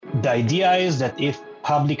The idea is that if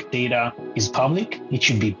public data is public, it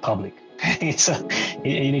should be public. You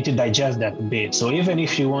need to digest that a bit. So even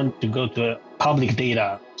if you want to go to a public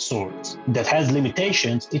data source that has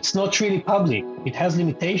limitations, it's not really public. It has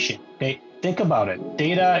limitation. Okay, think about it.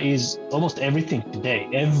 Data is almost everything today.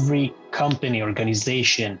 Every company,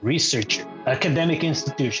 organization, researcher, academic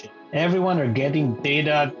institution, everyone are getting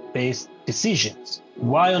data-based decisions.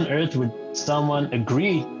 Why on earth would someone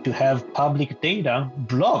agree to have public data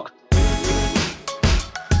blocked?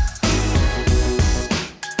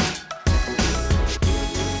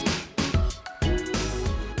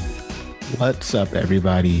 What's up,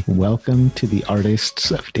 everybody? Welcome to the Artists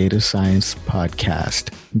of Data Science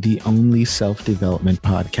podcast, the only self-development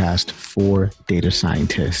podcast for data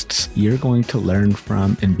scientists. You're going to learn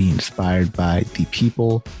from and be inspired by the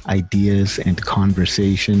people, ideas, and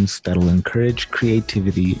conversations that'll encourage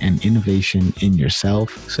creativity and innovation in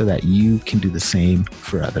yourself so that you can do the same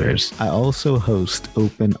for others. I also host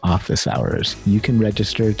open office hours. You can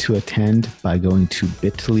register to attend by going to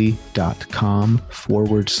bit.ly/ADSOH.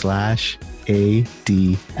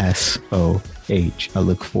 I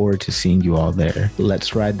look forward to seeing you all there.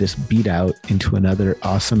 Let's ride this beat out into another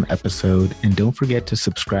awesome episode. And don't forget to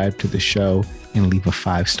subscribe to the show and leave a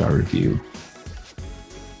 5-star review.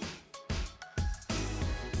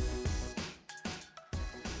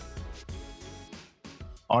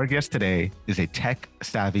 Our guest today is a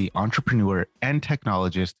tech-savvy entrepreneur and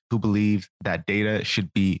technologist who believes that data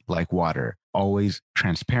should be like water, always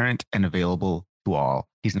transparent and available to all.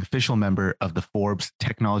 He's an official member of the Forbes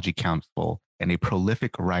Technology Council and a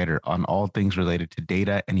prolific writer on all things related to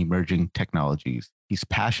data and emerging technologies. He's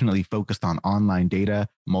passionately focused on online data,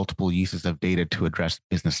 multiple uses of data to address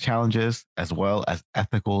business challenges, as well as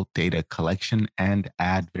ethical data collection and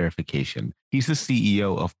ad verification. He's the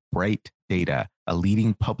CEO of Bright Data, a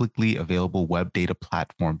leading publicly available web data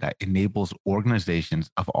platform that enables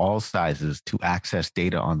organizations of all sizes to access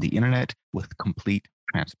data on the internet with complete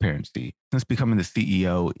transparency. Since becoming the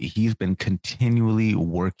CEO, he's been continually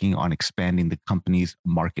working on expanding the company's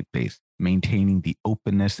market base, maintaining the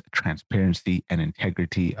openness, transparency, and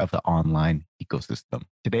integrity of the online ecosystem.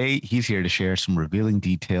 Today, he's here to share some revealing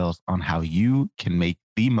details on how you can make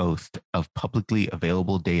the most of publicly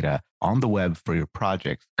available data on the web for your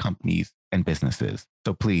projects, companies, and businesses.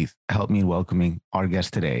 So please help me in welcoming our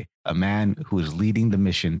guest today, a man who is leading the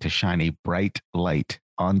mission to shine a bright light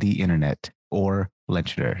on the internet, or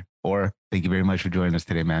Lenchner. Or thank you very much for joining us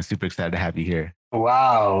today, man. Super excited to have you here.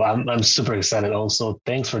 Wow, I'm super excited also.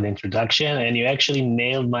 Thanks for the introduction. And you actually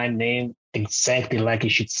nailed my name exactly like you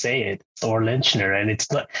should say it, or Lenchner. And it's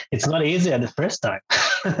not easy at the first time.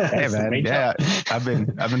 Hey man, yeah, I've been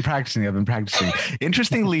practicing.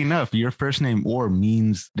 Interestingly enough, your first name Or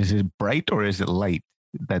means, is it bright or is it light?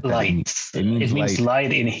 Light. It means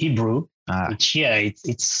light in Hebrew. Which, yeah,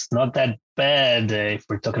 it's not that bad if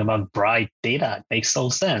we're talking about bright data. It makes all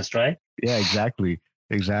sense, right? Yeah, exactly.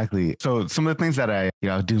 So some of the things that I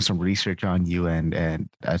was doing some research on you and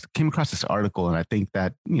I came across this article, and I think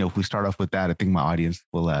that, if we start off with that, I think my audience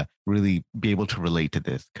will really be able to relate to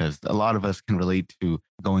this, because a lot of us can relate to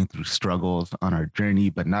going through struggles on our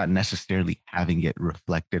journey, but not necessarily having it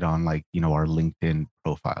reflected on our LinkedIn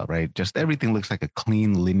profile, right? Just everything looks like a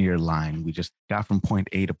clean linear line. We just got from point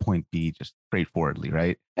A to point B just straightforwardly,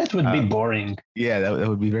 right? That would be boring. Yeah, that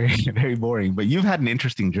would be very, very boring. But you've had an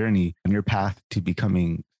interesting journey on your path to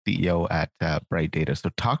becoming CEO at Bright Data.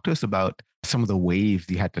 So talk to us about some of the waves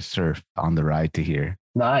you had to surf on the ride to here.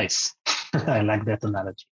 Nice. I like that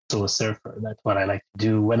analogy. So a surfer, that's what I like to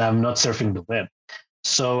do when I'm not surfing the web.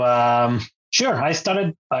 So sure, I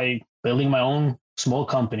started by building my own small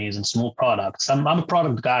companies and small products. I'm a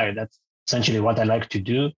product guy. That's essentially what I like to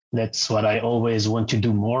do. That's what I always want to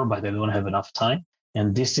do more, but I don't have enough time.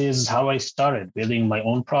 And this is how I started building my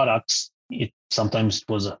own products. It sometimes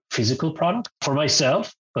was a physical product for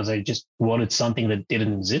myself, because I just wanted something that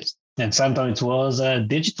didn't exist. And sometimes it was a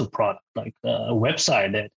digital product, like a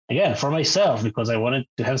website that, again, for myself, because I wanted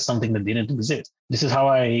to have something that didn't exist. This is how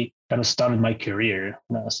I kind of started my career.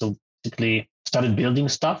 So basically started building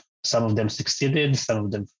stuff. Some of them succeeded, some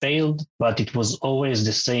of them failed, but it was always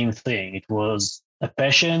the same thing. It was a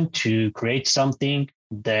passion to create something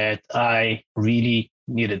that I really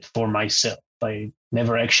needed for myself. I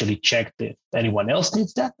never actually checked if anyone else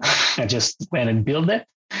needs that. I just went and built it.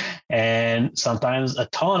 And sometimes a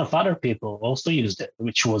ton of other people also used it,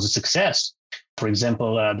 which was a success. For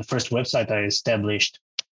example, the first website I established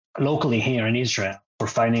locally here in Israel for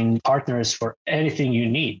finding partners for anything you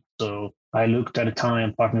need. So I looked at a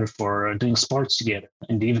time partner for doing sports together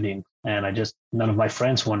in the evening, and none of my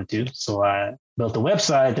friends wanted to. So I built a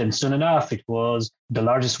website, and soon enough, it was the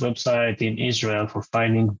largest website in Israel for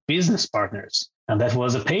finding business partners. And that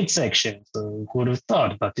was a paid section. So who would have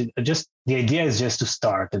thought? But the idea is just to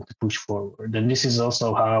start and to push forward. And this is also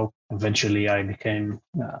how eventually I became,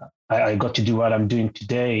 I got to do what I'm doing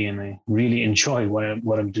today. And I really enjoy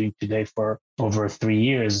what I'm doing today for over 3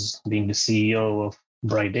 years, being the CEO of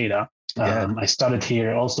Bright Data. Yeah. I started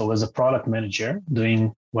here also as a product manager,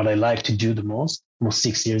 doing what I like to do the most, almost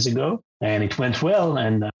 6 years ago. And it went well.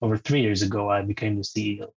 And over 3 years ago, I became the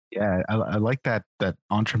CEO. Yeah, I like that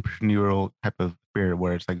entrepreneurial type of spirit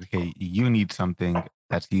where it's like, okay, you need something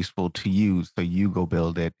that's useful to you, so you go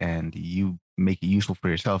build it and you make it useful for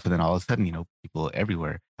yourself, and then all of a sudden, people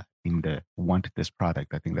everywhere seem to want this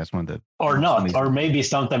product. I think that's one of the or most not, amazing or maybe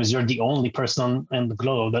sometimes you're the only person in the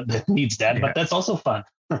globe that needs that, Yeah. but that's also fun.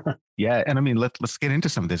 Yeah, and I mean, let's get into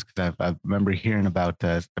some of this because I remember hearing about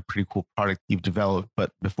a pretty cool product you've developed.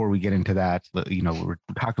 But before we get into that, we're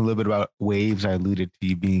talking a little bit about waves. I alluded to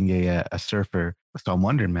you being a surfer, so I'm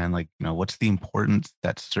wondering, man, what's the importance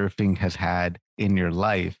that surfing has had in your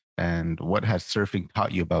life, and what has surfing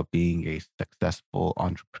taught you about being a successful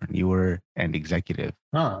entrepreneur and executive?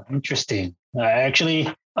 Interesting. Actually,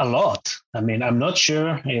 a lot. I mean, I'm not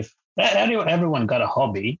sure if everyone got a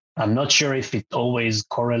hobby. I'm not sure if it always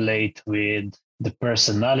correlate with the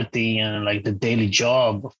personality and like the daily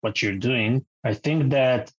job of what you're doing. I think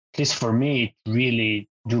that, at least for me, it really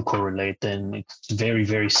do correlate, and it's very,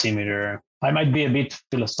 very similar. I might be a bit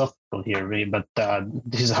philosophical here, Ray, but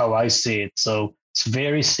this is how I see it. So it's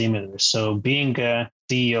very similar. So being a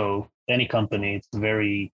CEO of any company, it's a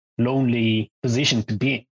very lonely position to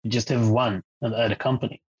be in. You just have one at a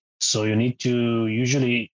company. So you need to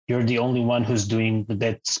usually you're the only one who's doing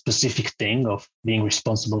that specific thing of being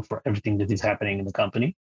responsible for everything that is happening in the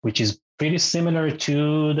company, which is pretty similar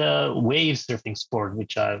to the wave surfing sport,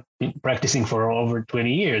 which I've been practicing for over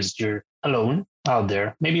 20 years. You're alone out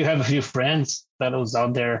there. Maybe you have a few friends, fellows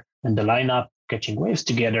out there in the lineup catching waves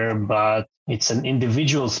together, but it's an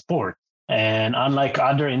individual sport. And unlike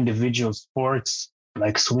other individual sports,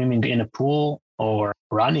 like swimming in a pool or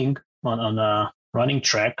running on a running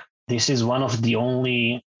track, this is one of the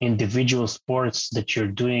only individual sports that you're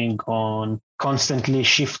doing on constantly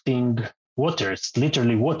shifting waters,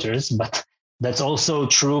 literally waters, but that's also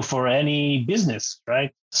true for any business,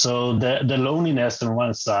 right? So the loneliness on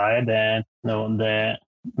one side and knowing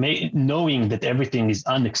that everything is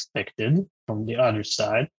unexpected from the other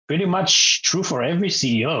side, pretty much true for every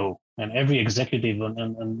CEO and every executive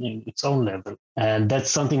on its own level. And that's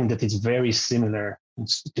something that is very similar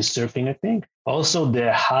to surfing, I think. Also,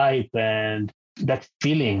 the hype and that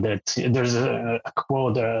feeling that there's a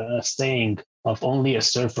quote, a saying of only a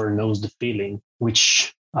surfer knows the feeling,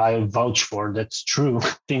 which I vouch for. That's true.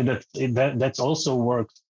 I think that's also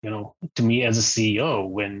works, to me as a CEO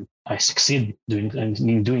when I succeed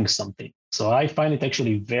doing something. So I find it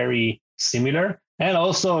actually very similar. And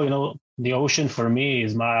also, the ocean for me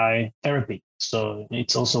is my therapy. So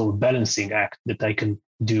it's also a balancing act that I can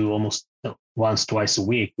do almost once, twice a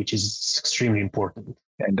week, which is extremely important.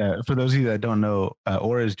 And for those of you that don't know,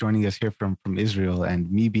 Aura is joining us here from Israel.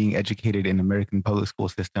 And me being educated in American public school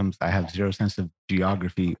systems, I have zero sense of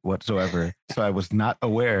geography whatsoever. So I was not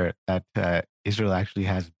aware that Israel actually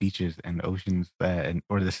has beaches and oceans,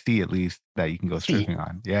 or the sea at least, that you can go surfing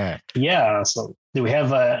on. Yeah. Yeah. So we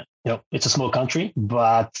have it's a small country,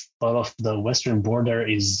 but part of the western border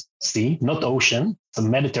is sea, not ocean. It's a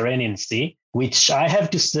Mediterranean Sea, which I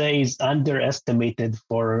have to say is underestimated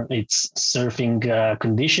for its surfing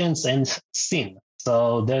conditions and scene.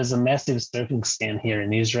 So there's a massive surfing scene here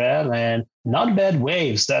in Israel, and not bad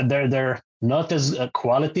waves. They're not as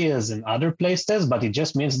quality as in other places, but it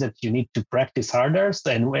just means that you need to practice harder.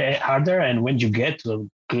 And when you get to a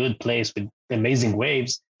good place with amazing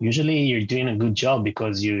waves, usually you're doing a good job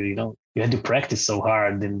because you had to practice so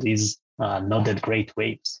hard in these not that great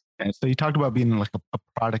waves. And so you talked about being like a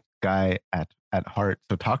product guy at heart.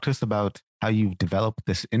 So talk to us about how you've developed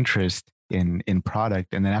this interest in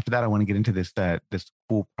product. And then after that, I want to get into this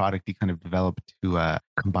cool product you kind of developed to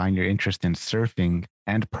combine your interest in surfing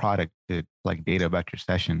and product to like data about your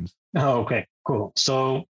sessions. Oh, okay, cool.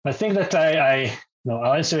 So I think that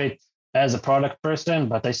I'll answer it as a product person,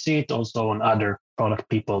 but I see it also on other product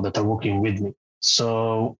people that are working with me.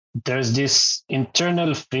 So there's this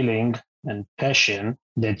internal feeling and passion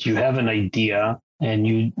that you have an idea and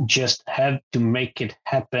you just have to make it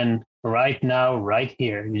happen right now, right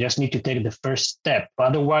here. You just need to take the first step.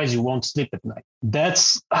 Otherwise, you won't sleep at night.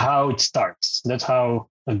 That's how it starts. That's how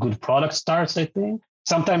a good product starts, I think.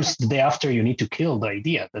 sometimes the day after you need to kill the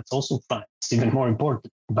idea. That's also fine. It's even more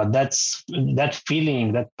important. But that's that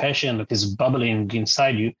feeling, that passion that is bubbling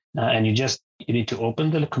inside you, and you need to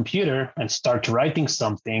open the computer and start writing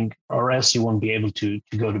something, or else you won't be able to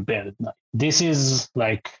go to bed at night. This is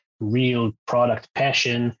like real product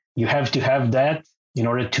passion. You have to have that in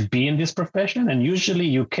order to be in this profession, and usually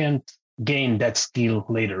you can't gain that skill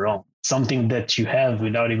later on. Something that you have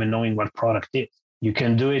without even knowing what product is. You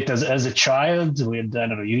can do it as a child with, I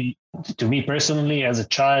don't know, to me personally, as a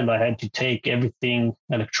child, I had to take everything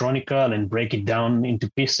electronical and break it down into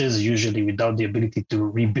pieces, usually without the ability to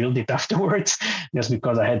rebuild it afterwards, just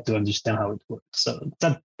because I had to understand how it works. So it's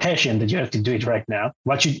that passion that you have to do it right now.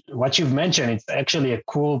 What you've mentioned, it's actually a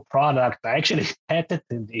cool product. I actually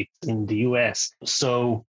patented it in the US.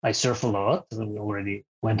 So I surf a lot. We already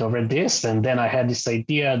went over this. And then I had this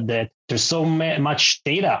idea that there's so much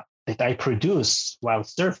data that I produce while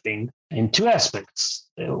surfing in two aspects.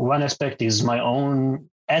 One aspect is my own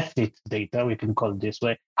athlete data, we can call it this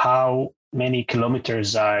way, how many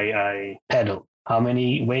kilometers I pedal, how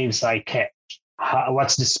many waves I catch,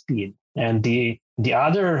 what's the speed. And the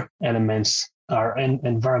other elements are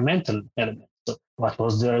environmental elements. So what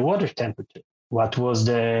was the water temperature? What was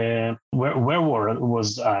where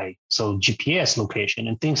was I? So GPS location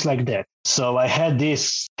and things like that. So I had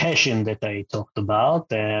this passion that I talked about,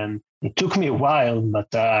 and it took me a while,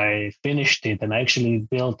 but I finished it, and I actually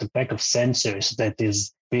built a pack of sensors that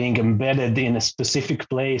is being embedded in a specific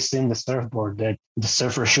place in the surfboard that the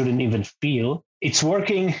surfer shouldn't even feel. It's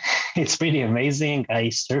working. It's pretty amazing. I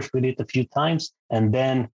surfed with it a few times, and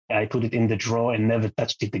then I put it in the drawer and never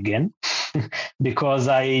touched it again because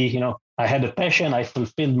I had a passion. I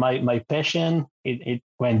fulfilled my passion. It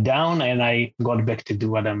went down, and I got back to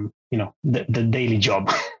do what the daily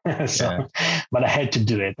job. So, yeah. But I had to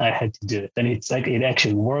do it. And it's like it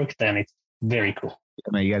actually worked, and it's very cool.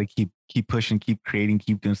 I mean, you got to keep pushing, keep creating,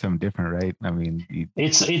 keep doing something different, right? I mean,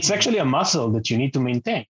 it's actually a muscle that you need to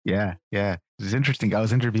maintain. Yeah. It's interesting. I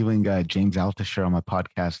was interviewing James Altucher on my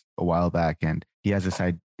podcast a while back, and he has this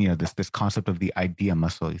this concept of the idea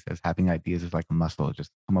muscle. He says having ideas is like a muscle. Just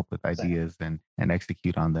come up with ideas and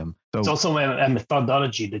execute on them. So it's also a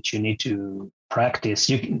methodology that you need to practice.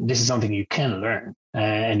 This is something you can learn,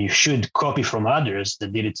 and you should copy from others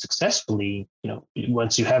that did it successfully.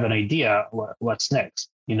 Once you have an idea, what's next?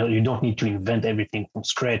 You don't need to invent everything from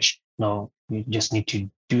scratch. No, you just need to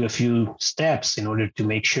do a few steps in order to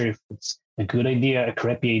make sure if it's a good idea, a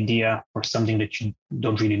crappy idea, or something that you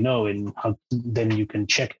don't really know, and how then you can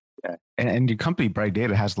check it. Yeah. And your company, Bright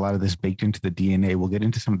Data, has a lot of this baked into the DNA. We'll get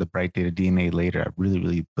into some of the Bright Data DNA later. I really,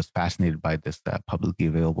 really was fascinated by this publicly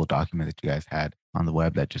available document that you guys had on the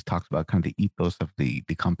web that just talks about kind of the ethos of the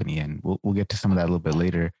company. And we'll get to some of that a little bit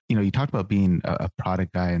later. You talked about being a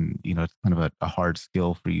product guy, and, it's kind of a hard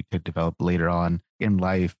skill for you to develop later on in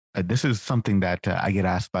life. This is something that I get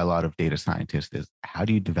asked by a lot of data scientists is, how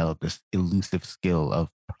do you develop this elusive skill of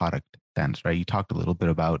product sense, right? You talked a little bit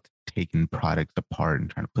about taking products apart and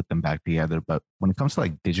trying to put them back together. But when it comes to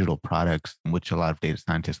like digital products, which a lot of data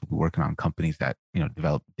scientists will be working on companies that,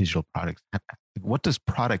 develop digital products, what does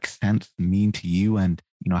product sense mean to you? And,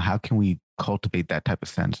 how can we cultivate that type of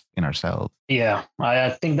sense in ourselves? Yeah, I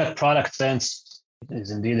think that product sense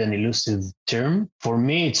is indeed an elusive term. For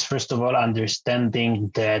me, it's first of all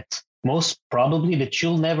understanding that most probably that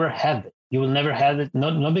you'll never have it. You will never have it.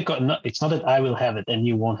 It's not that I will have it and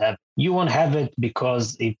you won't have it. You won't have it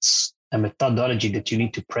because it's a methodology that you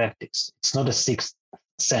need to practice. It's not a sixth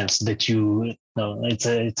sense that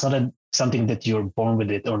it's not something that you're born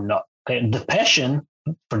with it or not. Okay? The passion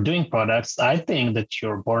for doing products, I think that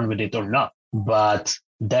you're born with it or not. But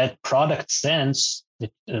that product sense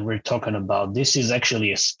that we're talking about, this is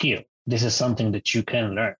actually a skill. This is something that you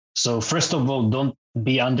can learn. So first of all, don't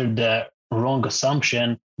be under the wrong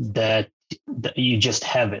assumption that you just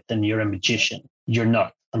have it and you're a magician. You're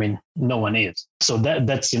not. I mean, no one is. So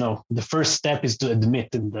that's the first step is to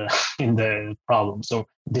admit in the problem. So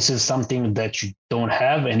this is something that you don't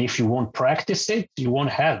have, and if you won't practice it, you won't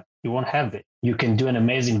have it. You can do an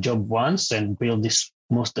amazing job once and build this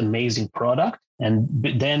most amazing product, and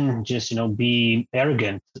then just be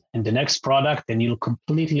arrogant in the next product, and you'll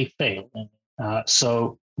completely fail.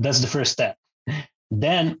 So that's the first step.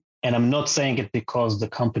 Then, and I'm not saying it because the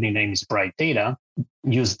company name is Bright Data,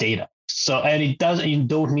 use data. So, and you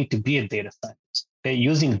don't need to be a data scientist. Okay?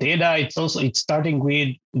 Using data, it's starting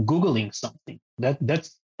with Googling something.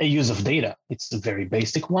 That's a use of data. It's a very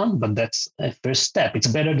basic one, but that's a first step. It's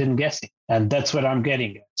better than guessing. And that's what I'm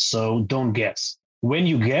getting at. So don't guess. When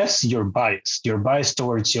you guess, you're biased. You're biased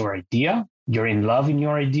towards your idea. You're in love in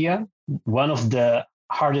your idea. One of the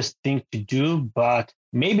hardest thing to do, but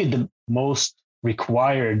maybe the most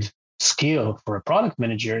required skill for a product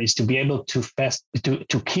manager is to be able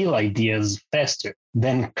to kill ideas faster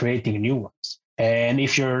than creating new ones. And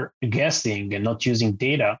if you're guessing and not using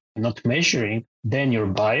data and not measuring, then you're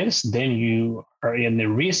biased. Then you are in the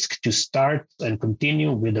risk to start and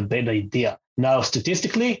continue with a bad idea. Now,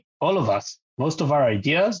 statistically, all of us, most of our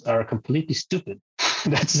ideas are completely stupid.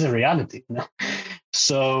 That's the reality.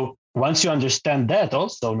 So once you understand that,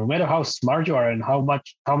 also, no matter how smart you are and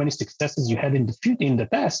how many successes you had in the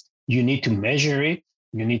past, you need to measure it,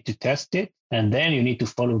 you need to test it, and then you need to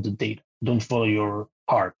follow the data. Don't follow your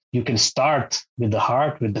heart. You can start with the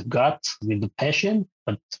heart, with the gut, with the passion,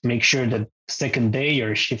 but make sure that second day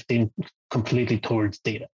you're shifting completely towards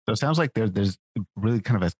data. So it sounds like there's really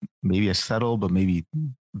kind of maybe a subtle, but maybe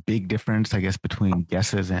big difference, I guess, between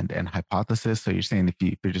guesses and hypothesis. So you're saying if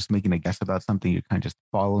you're just making a guess about something, you're kind of just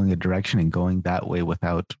following a direction and going that way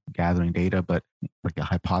without gathering data. But like a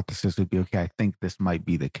hypothesis would be, okay, I think this might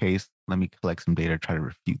be the case. Let me collect some data, try to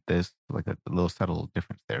refute this. Like a little subtle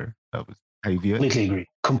difference there. That was how you view it?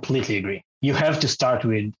 Completely agree. You have to start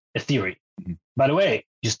with a theory. Mm-hmm. By the way,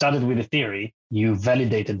 you started with a theory, you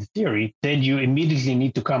validated the theory, then you immediately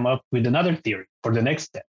need to come up with another theory for the next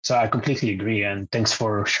step. So I completely agree. And thanks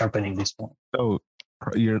for sharpening this point. So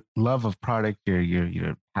your love of product,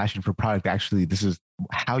 your passion for product, actually, this is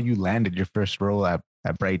how you landed your first role at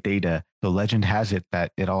Bright Data. The legend has it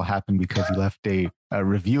that it all happened because you left a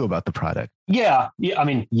review about the product. Yeah. I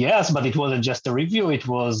mean, yes, but it wasn't just a review. It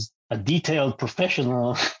was a detailed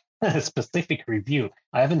professional specific review.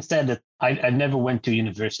 I haven't said that I never went to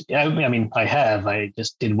university. I mean, I have. I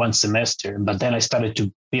just did one semester, but then I started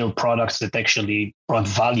to build products that actually brought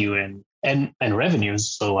value and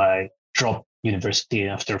revenues. So I dropped university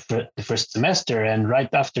after the first semester. And right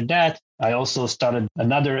after that, I also started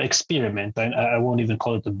another experiment. I won't even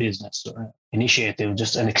call it a business or initiative,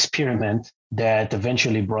 just an experiment that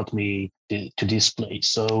eventually brought me to this place.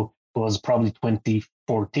 So it was probably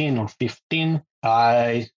 2014 or 15.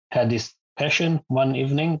 I had this passion one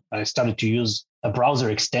evening. I started to use a browser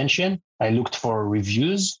extension. I looked for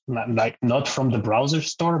reviews, not from the browser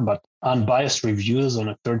store, but unbiased reviews on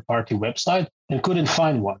a third-party website, and couldn't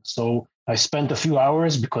find one. So I spent a few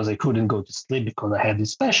hours because I couldn't go to sleep because I had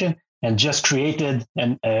this passion, and just created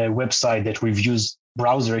a website that reviews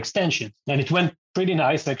browser extensions. And it went pretty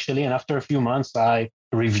nice, actually. And after a few months, I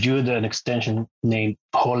reviewed an extension named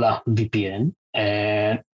Hola VPN.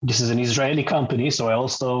 And this is an Israeli company. So I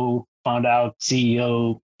also found out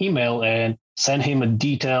CEO email and sent him a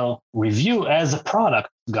detailed review as a product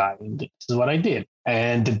guy. And this is what I did.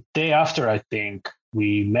 And the day after, I think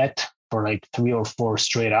we met for like 3 or 4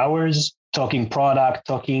 straight hours, talking product,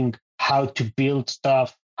 talking how to build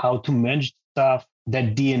stuff, how to manage stuff.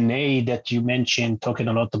 That DNA that you mentioned, talking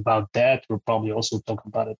a lot about that. We'll probably also talk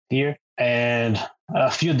about it here. And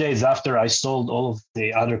a few days after, I sold all of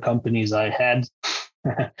the other companies I had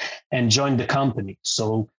and joined the company.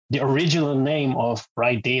 So the original name of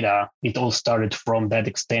Bright Data, it all started from that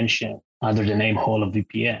extension under the name Hola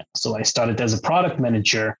VPN. So I started as a product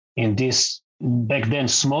manager in this back then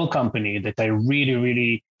small company that I really,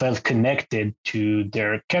 really felt connected to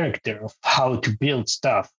their character of how to build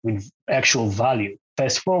stuff with actual value.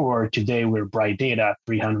 Fast forward, today we're Bright Data,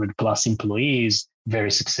 300 plus employees,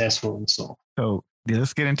 very successful and so on. So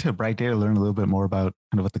let's get into Bright Data, learn a little bit more about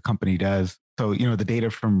kind of what the company does. So, the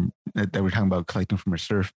data from that we're talking about collecting from a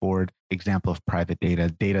surfboard, example of private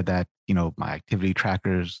data that, my activity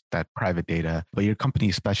trackers, that private data, but your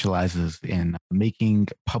company specializes in making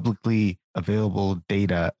publicly available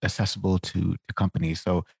data accessible to companies.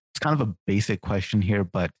 So it's kind of a basic question here,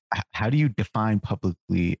 but how do you define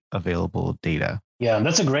publicly available data? Yeah,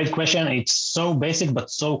 that's a great question. It's so basic,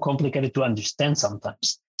 but so complicated to understand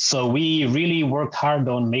sometimes. So we really worked hard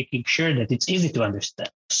on making sure that it's easy to understand.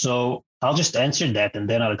 So I'll just answer that and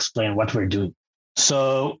then I'll explain what we're doing.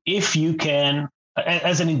 So if you can,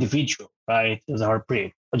 as an individual, right, as our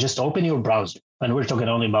brief, just open your browser. And we're talking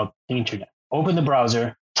only about the internet. Open the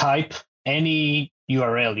browser, type any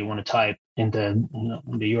URL you want to type in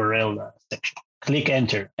the URL section. Click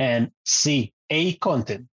enter and see a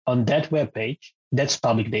content on that web page. That's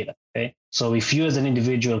public data. Okay. So if you as an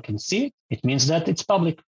individual can see it, it means that it's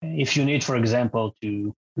public. If you need, for example,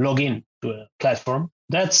 to log in to a platform,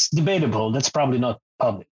 that's debatable. That's probably not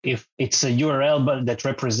public. If it's a URL but that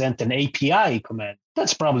represents an API command,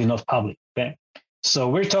 that's probably not public. Okay. So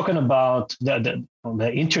we're talking about the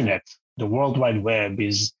internet. The World Wide Web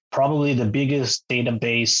is probably the biggest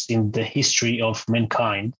database in the history of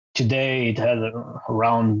mankind. Today, it has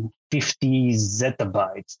around 50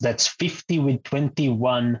 zettabytes. That's 50 with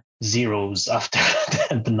 21 zeros after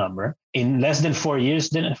the number. In less than 4 years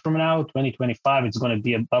then from now, 2025, it's going to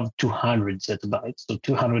be above 200 zettabytes. So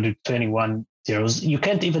 221 zeros. You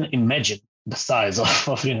can't even imagine the size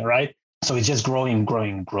of right? So it's just growing,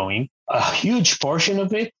 growing, growing. A huge portion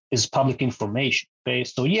of it is public information. Okay.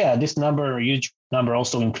 So yeah, this number, a huge number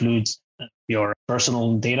also includes your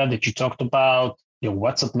personal data that you talked about, your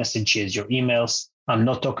WhatsApp messages, your emails. I'm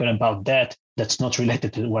not talking about that. That's not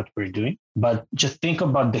related to what we're doing. But just think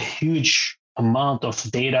about the huge amount of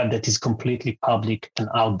data that is completely public and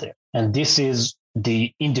out there. And this is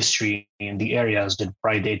the industry in the areas that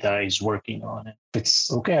Bright Data is working on. If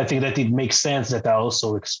it's okay, I think that it makes sense that I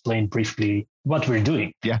also explain briefly what we're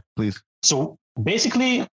doing. Yeah, please. So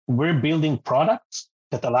basically, we're building products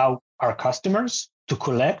that allow our customers to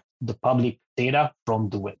collect the public data from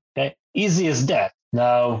the web. Okay, easy as that.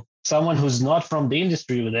 Now, someone who's not from the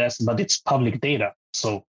industry would ask, but it's public data.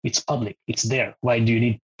 So it's public, it's there. Why do you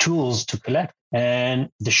need tools to collect? And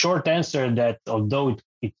the short answer that although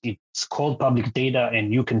it's called public data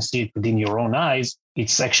and you can see it within your own eyes,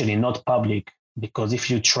 it's actually not public, because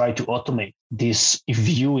if you try to automate this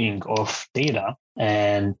viewing of data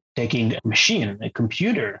and taking a machine, a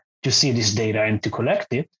computer to see this data and to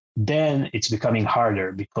collect it, then it's becoming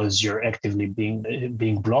harder because you're actively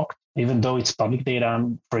being blocked, even though it's public data.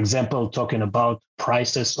 For example, talking about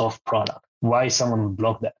prices of product, why someone would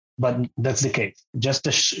block that? But that's the case. Just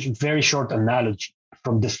a very short analogy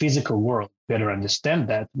from the physical world, better understand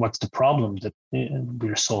that. What's the problem that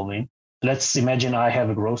we're solving? Let's imagine I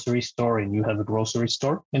have a grocery store and you have a grocery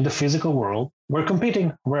store. In the physical world, we're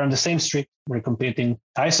competing. We're on the same street. We're competing.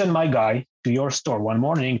 I send my guy to your store one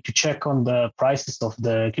morning to check on the prices of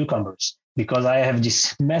the cucumbers because I have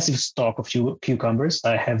this massive stock of cucumbers.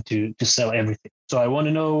 I have to sell everything. So I want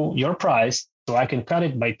to know your price so I can cut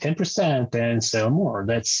it by 10% and sell more.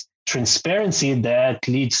 That's transparency that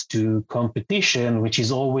leads to competition, which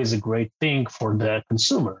is always a great thing for the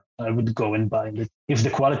consumer. I would go and buy it. If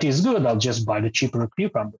the quality is good, I'll just buy the cheaper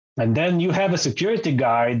cucumber. And then you have a security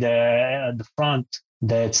guy at the front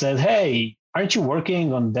that says, hey, aren't you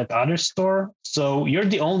working on that other store? So you're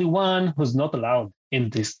the only one who's not allowed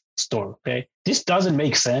in this store. Okay. This doesn't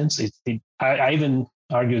make sense. I even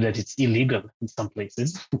argue that it's illegal in some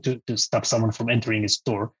places to stop someone from entering a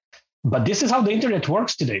store. But this is how the internet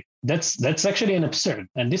works today. That's actually an absurd.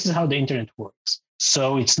 And this is how the internet works.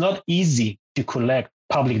 So it's not easy to collect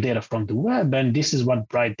public data from the web. And this is what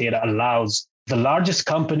Bright Data allows the largest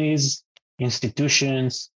companies,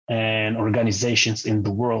 institutions, and organizations in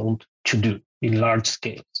the world to do in large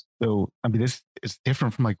scales. So, I mean, this is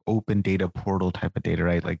different from like open data portal type of data,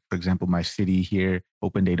 right? Like, for example, my city here,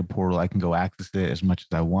 open data portal, I can go access it as much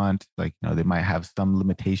as I want. Like, they might have some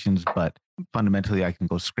limitations, but fundamentally, I can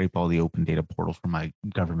go scrape all the open data portals from my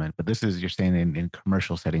government. But this is, you're saying in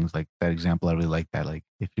commercial settings, like that example, I really like that. Like,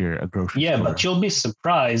 if you're a grocery store. But you'll be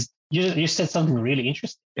surprised. You said something really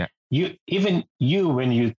interesting. Yeah.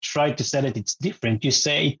 When you try to set it, it's different. You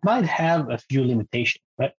say it might have a few limitations,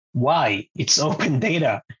 right? Why? It's open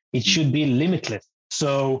data. It should be limitless.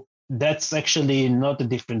 So that's actually not a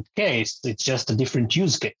different case. It's just a different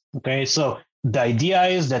use case. Okay. So the idea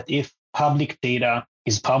is that if public data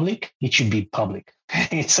is public, it should be public.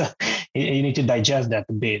 You need to digest that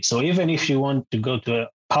a bit. So even if you want to go to a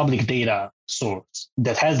public data source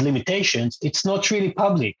that has limitations, it's not really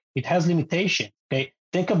public. It has limitations. Okay.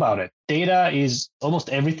 Think about it. Data is almost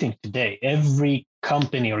everything today. Every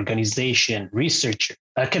company, organization, researcher,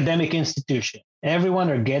 academic institution, everyone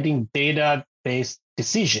are getting data-based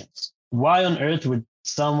decisions. Why on earth would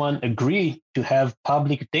someone agree to have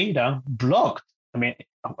public data blocked? I mean,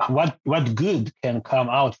 what good can come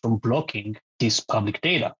out from blocking this public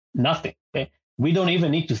data? Nothing. Okay? We don't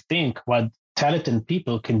even need to think what talented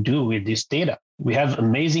people can do with this data. We have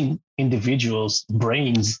amazing individuals,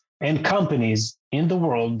 brains, and companies in the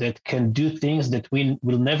world that can do things that we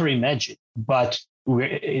will never imagine. But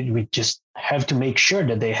we just have to make sure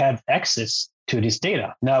that they have access to this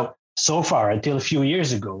data. Now, so far, until a few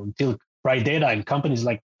years ago, until Bright Data and companies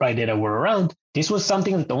like Bright Data were around, this was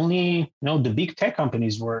something that only the big tech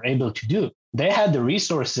companies were able to do. They had the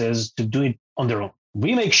resources to do it on their own.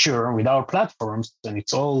 We make sure with our platforms, and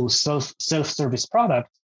it's all self-service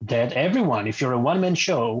product, that everyone, if you're a one-man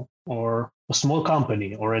show or a small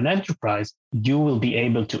company or an enterprise, you will be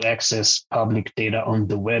able to access public data on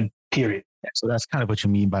the web, period. So that's kind of what you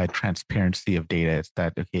mean by transparency of data. It's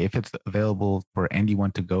that, okay, if it's available for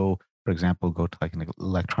anyone to go, for example, go to like an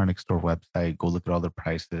electronic store website, go look at all the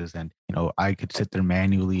prices, and I could sit there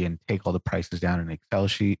manually and take all the prices down in an Excel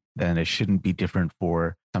sheet, then it shouldn't be different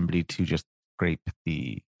for somebody to just scrape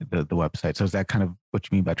the the website. So is that kind of what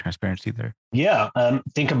you mean by transparency there? Yeah.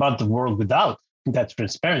 Think about the world without that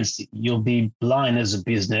transparency. You'll be blind as a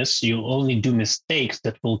business. You'll only do mistakes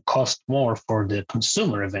that will cost more for the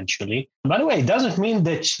consumer eventually. By the way, it doesn't mean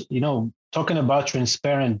that, talking about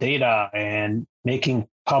transparent data and making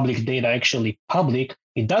public data actually public,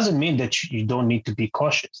 it doesn't mean that you don't need to be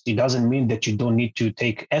cautious. It doesn't mean that you don't need to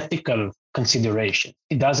take ethical consideration.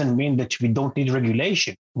 It doesn't mean that we don't need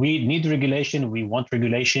regulation. We need regulation. We want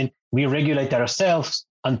regulation. We regulate ourselves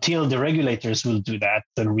until the regulators will do that,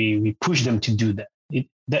 and we push them to do that.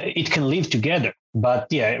 It can live together. But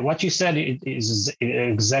yeah, what you said is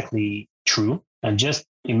exactly true. And just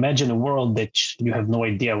imagine a world that you have no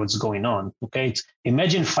idea what's going on. Okay,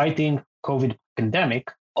 imagine fighting COVID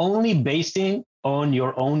pandemic only basing on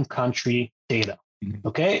your own country data.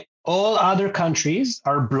 Okay, all other countries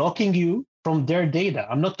are blocking you from their data.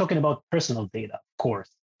 I'm not talking about personal data, of course.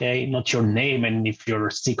 Okay, not your name and if you're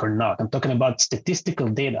sick or not. I'm talking about statistical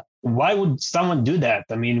data. Why would someone do that?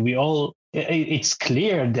 I mean, it's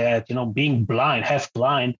clear that, being blind, half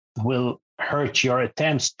blind, will hurt your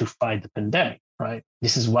attempts to fight the pandemic, right?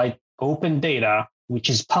 This is why open data, which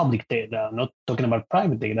is public data, not talking about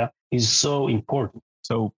private data, is so important.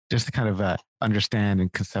 So just to kind of understand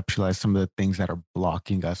and conceptualize some of the things that are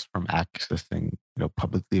blocking us from accessing,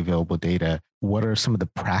 publicly available data, what are some of the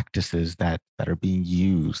practices that are being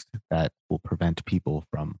used that will prevent people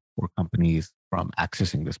from, or companies from,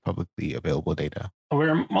 accessing this publicly available data?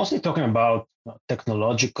 We're mostly talking about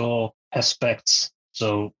technological aspects.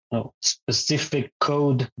 So, specific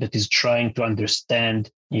code that is trying to understand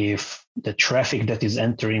if the traffic that is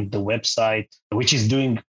entering the website, which is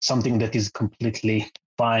doing something that is completely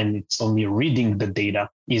fine, it's only reading the data,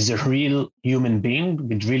 is a real human being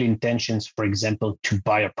with real intentions, for example, to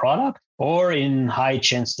buy a product, or in high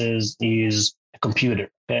chances is a computer.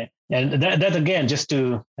 Okay. And that again, just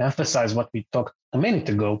to emphasize what we talked a minute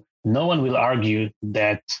ago, no one will argue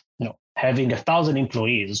that, having 1,000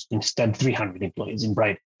 employees instead 300 employees in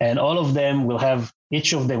Bright, and each of them will have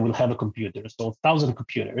a computer. So 1,000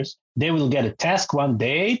 computers, they will get a task one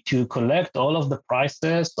day to collect all of the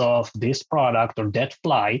prices of this product or that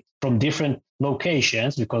flight from different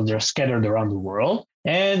locations because they're scattered around the world,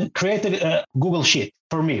 and create a Google Sheet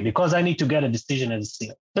for me because I need to get a decision as a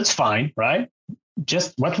CEO. That's fine, right?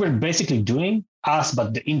 Just what we're basically doing, us,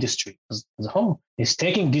 but the industry as a whole, is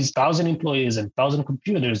taking these 1,000 employees and 1,000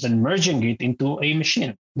 computers and merging it into a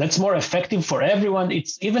machine. That's more effective for everyone.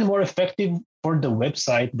 It's even more effective for the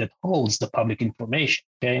website that holds the public information.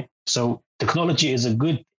 Okay, so technology is a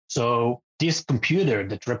good. So this computer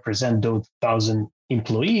that represents those 1,000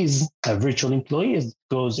 employees, virtual employees,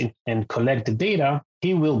 goes in and collect the data.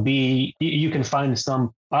 You can find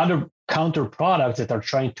some other counter products that are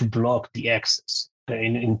trying to block the access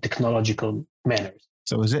in technological manners.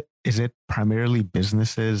 So is it primarily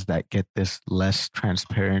businesses that get this less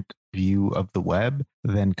transparent view of the web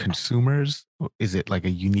than consumers? Is it like a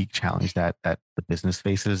unique challenge that the business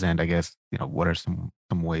faces? And I guess, what are some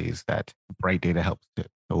ways that Bright Data helps to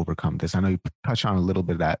overcome this? I know you touched on a little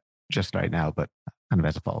bit of that just right now, but kind of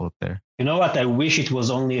as a follow-up there. You know what? I wish it was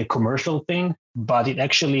only a commercial thing, but it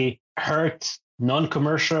actually hurts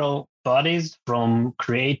non-commercial bodies from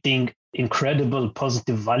creating incredible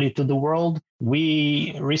positive value to the world.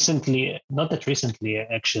 We recently, not that recently,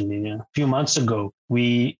 actually, a few months ago,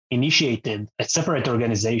 we initiated a separate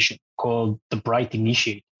organization called the Bright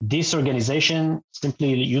Initiative. This organization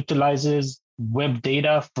simply utilizes web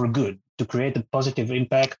data for good to create a positive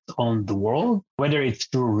impact on the world, whether it's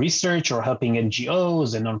through research or helping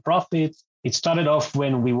NGOs and nonprofits. It started off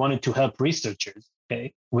when we wanted to help researchers,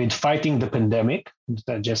 with fighting the pandemic.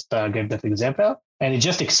 I just gave that example. And it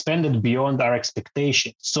just expanded beyond our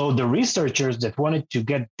expectations. So the researchers that wanted to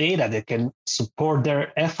get data that can support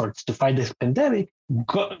their efforts to fight this pandemic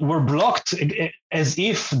were blocked as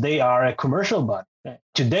if they are a commercial body.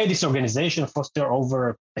 Today, this organization fosters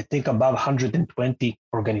over, I think, above 120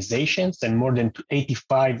 organizations and more than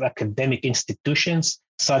 85 academic institutions,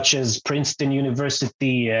 such as Princeton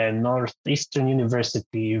University, Northeastern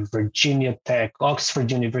University, Virginia Tech,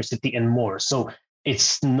 Oxford University, and more. So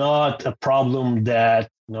it's not a problem that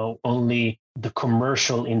only the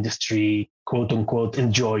commercial industry, quote unquote,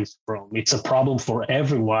 enjoys from. It's a problem for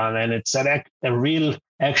everyone, and it's a real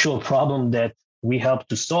actual problem that we help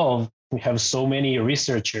to solve. We have so many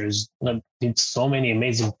researchers that did so many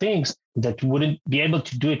amazing things that wouldn't be able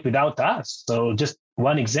to do it without us. So just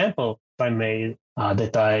one example, if I may,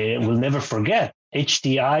 that I will never forget.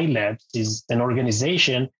 HTI Labs is an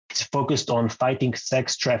organization focused on fighting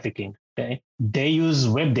sex trafficking. Okay, they use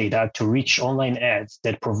web data to reach online ads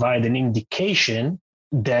that provide an indication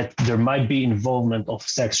that there might be involvement of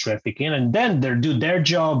sex trafficking, and then they do their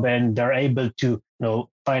job and they're able to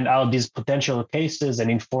find out these potential cases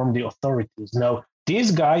and inform the authorities. Now,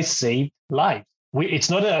 these guys saved lives. It's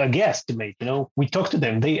not a guesstimate. We talked to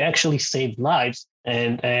them. They actually saved lives,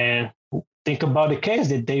 and think about a case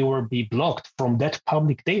that they will be blocked from that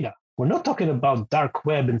public data. We're not talking about dark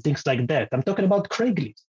web and things like that. I'm talking about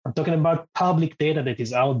Craigslist. I'm talking about public data that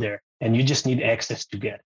is out there, and you just need access to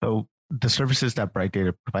get it. So the services that Bright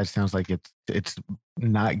Data provides sounds like it's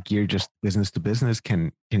not geared just business to business.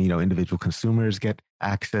 Can individual consumers get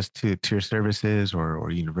access to your services, or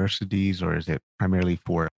universities, or is it primarily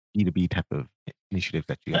for B2B type of initiatives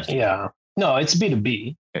that you guys do? Yeah. No, it's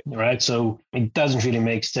B2B, right? So it doesn't really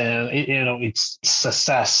make sense. It's a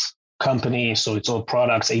SaaS company, so it's all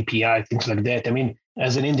products, API, things like that. I mean,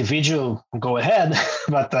 as an individual, go ahead,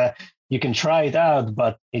 but you can try it out.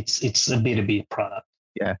 But it's a B2B product.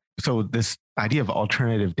 Yeah. So this idea of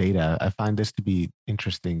alternative data, I find this to be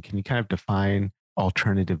interesting. Can you kind of define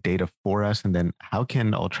alternative data for us, and then how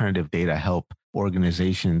can alternative data help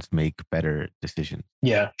organizations make better decisions?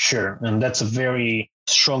 Yeah, sure. And that's a very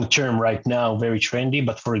strong term right now, very trendy,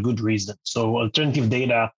 but for a good reason. So alternative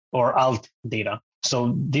data, or alt data.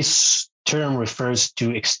 So this term refers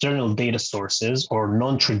to external data sources or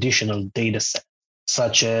non-traditional data sets,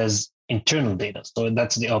 such as internal data. So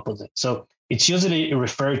that's the opposite. So it's usually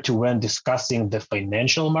referred to when discussing the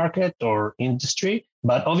financial market or industry,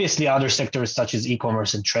 but obviously other sectors such as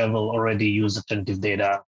e-commerce and travel already use alternative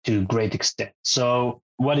data to a great extent. So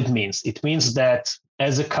what it means that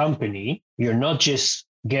as a company, you're not just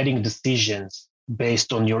getting decisions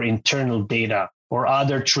based on your internal data or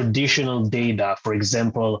other traditional data. For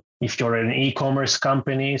example, if you're an e-commerce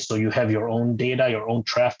company, so you have your own data, your own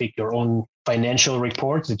traffic, your own financial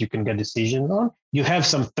reports that you can get decisions on. You have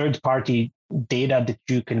some third-party data that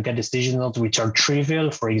you can get decisions on, which are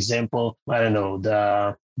trivial. For example, I don't know,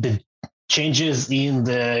 the changes in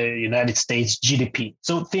the United States GDP.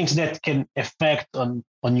 So things that can affect on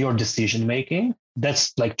your decision making.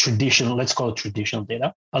 That's like traditional, let's call it traditional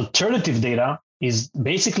data. Alternative data is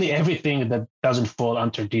basically everything that doesn't fall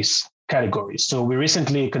under this category. So we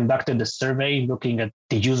recently conducted a survey looking at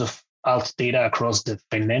the use of alt data across the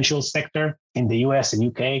financial sector in the US and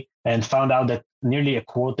UK, and found out that nearly a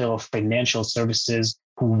quarter of financial services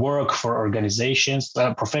who work for organizations,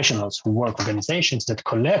 professionals who work organizations that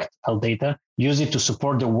collect alt data, use it to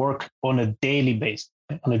support their work on a daily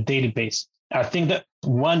basis. I think that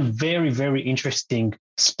one very, very interesting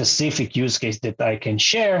specific use case that I can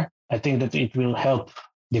share, I think that it will help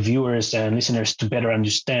the viewers and listeners to better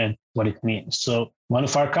understand what it means. So one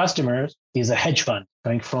of our customers is a hedge fund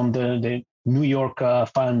coming from the New York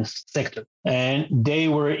funds sector. And they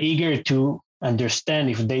were eager to understand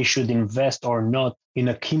if they should invest or not in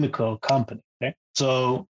a chemical company. Okay?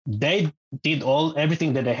 So they did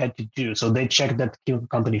everything that they had to do. So they checked that chemical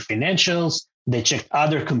company financials. They checked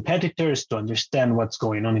other competitors to understand what's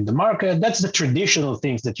going on in the market. That's the traditional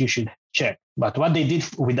things that you should check. But what they did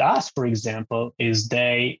with us, for example, is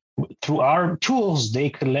through our tools,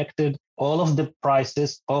 they collected all of the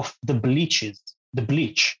prices of the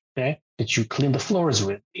bleach, okay, that you clean the floors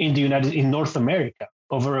with in North America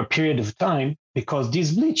over a period of time, because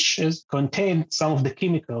these bleaches contain some of the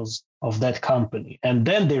chemicals of that company. And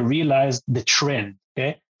then they realized the trend,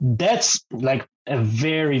 okay? That's like a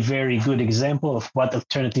very, very good example of what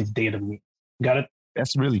alternative data means. Got it?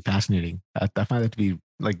 That's really fascinating. I find that to be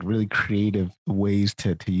like really creative ways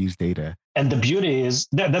to use data. And the beauty is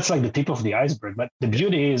that's like the tip of the iceberg. But the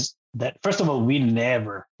beauty is that, first of all, we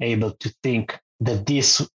never able to think that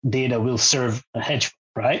this data will serve a hedge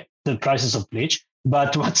fund, right? The prices of bleach.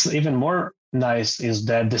 But what's even more nice is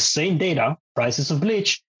that the same data, prices of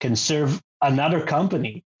bleach, can serve another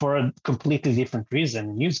company for a completely different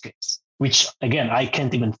reason, use case, which again, I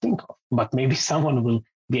can't even think of, but maybe someone will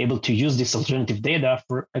be able to use this alternative data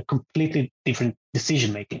for a completely different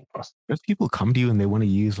decision-making process. There's people come to you and they want to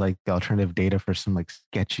use like the alternative data for some like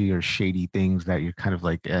sketchy or shady things that you're kind of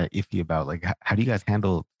like iffy about. Like, how do you guys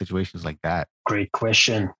handle situations like that? Great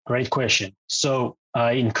question. So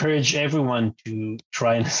I encourage everyone to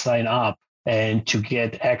try and sign up and to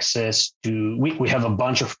get access to, we have a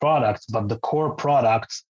bunch of products, but the core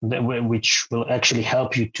products which will actually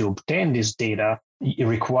help you to obtain this data, it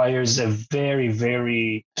requires a very,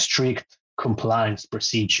 very strict compliance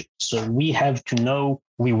procedure. So we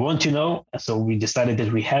want to know, so we decided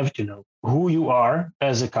that we have to know who you are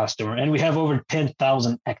as a customer. And we have over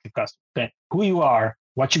 10,000 active customers. Okay? Who you are,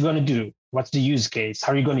 what you're going to do, What's the use case?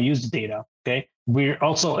 How are you going to use the data? Okay.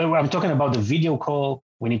 I'm talking about the video call.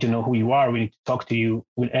 We need to know who you are. We need to talk to you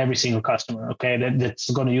with every single customer. Okay. That's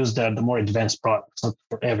going to use the more advanced products, not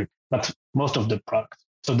for every, but most of the products.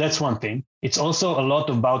 So that's one thing. It's also a lot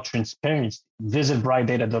about transparency. Visit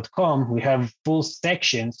brightdata.com. We have full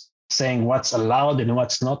sections saying what's allowed and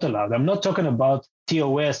what's not allowed. I'm not talking about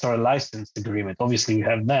TOS or a license agreement. Obviously, we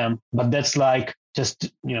have them, but that's like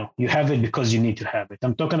just, you have it because you need to have it.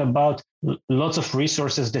 I'm talking about lots of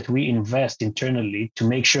resources that we invest internally to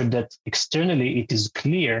make sure that externally it is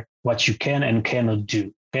clear what you can and cannot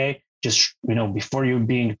do. Okay. Just, before you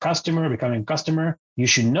becoming a customer, you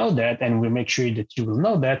should know that. And we'll make sure that you will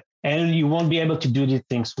know that. And you won't be able to do these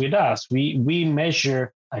things with us. We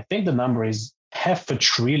measure, I think the number is 500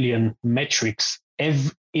 billion metrics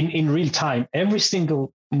in real time, every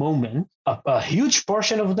single moment. A huge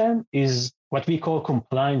portion of them is what we call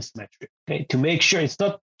compliance metric. Okay, to make sure it's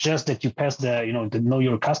not just that you pass the know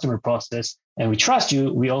your customer process and we trust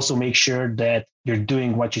you. We also make sure that you're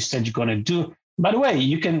doing what you said you're going to do. By the way,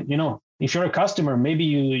 you can, if you're a customer, maybe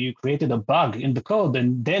you created a bug in the code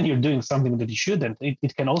and then you're doing something that you shouldn't.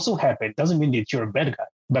 It can also happen. It doesn't mean that you're a bad guy,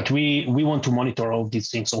 but we want to monitor all of these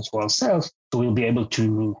things also ourselves. So we'll be able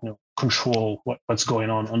to control what's going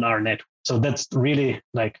on our network. So that's really,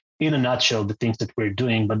 like, in a nutshell, the things that we're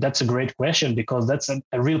doing. But that's a great question because that's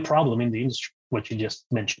a real problem in the industry, what you just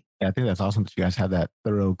mentioned. Yeah, I think that's awesome that you guys have that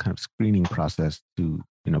thorough kind of screening process to,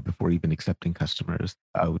 before even accepting customers.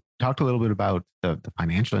 We talked a little bit about the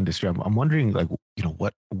financial industry. I'm wondering, like,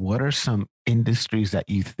 what are some industries that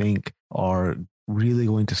you think are really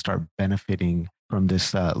going to start benefiting from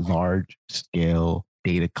this large scale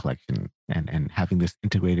data collection and having this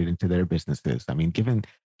integrated into their businesses? I mean, given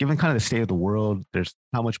kind of the state of the world, there's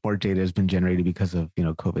how much more data has been generated because of,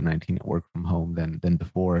 COVID-19 and work from home than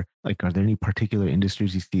before. Like, are there any particular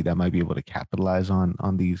industries you see that might be able to capitalize on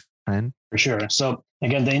these trends? For sure. So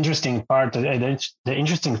again, the interesting part, the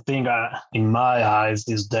interesting thing in my eyes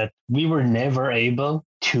is that we were never able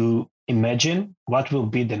to imagine what will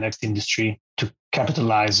be the next industry to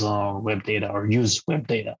capitalize on web data or use web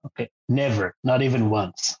data. Okay, never, not even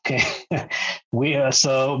once. Okay,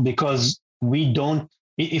 because we don't.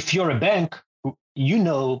 If you're a bank, you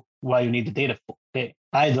know why you need the data for. Okay,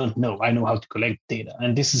 I don't know. I know how to collect data,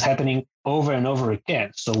 and this is happening over and over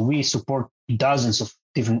again. So we support dozens of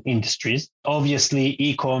different industries. Obviously,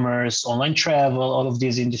 e-commerce, online travel, all of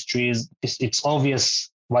these industries, it's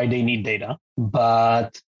obvious why they need data.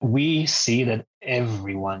 But we see that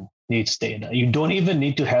everyone needs data. You don't even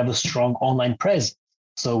need to have a strong online presence.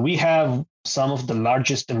 So we have some of the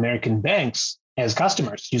largest American banks as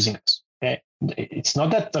customers using us. Okay? It's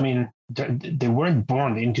not that, they weren't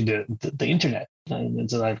born into the internet.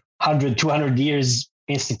 It's like 100, 200 years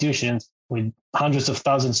institutions with hundreds of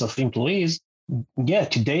thousands of employees. Yeah,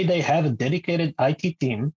 today they have a dedicated IT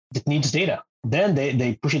team that needs data. Then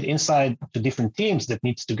they push it inside to different teams that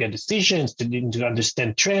needs to get decisions, to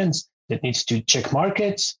understand trends, that needs to check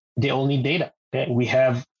markets. They all need data. Okay? We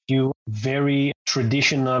have few very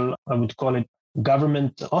traditional, I would call it,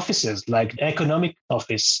 government offices, like economic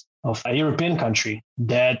office of a European country,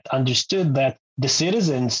 that understood that the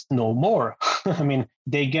citizens know more.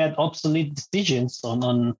 They get obsolete decisions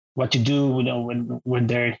on what to do, when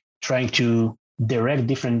they're trying to direct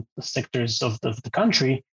different sectors of the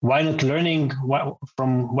country. Why not learning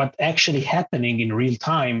from what actually happening in real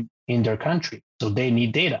time in their country? So they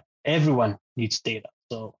need data. Everyone needs data.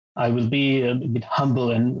 So I will be a bit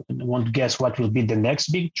humble and won't guess what will be the next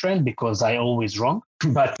big trend because I always wrong.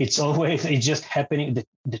 But it's just happening.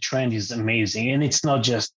 The trend is amazing. And it's not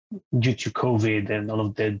just due to COVID and all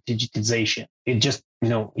of the digitization. It just,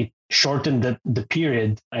 it shortened the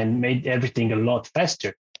period and made everything a lot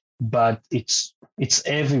faster. But it's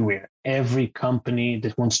everywhere. Every company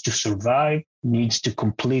that wants to survive needs to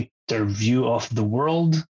complete their view of the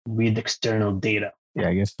world with external data. Yeah,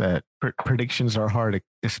 I guess that predictions are hard,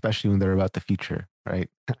 especially when they're about the future, right?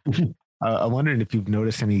 I'm wondering if you've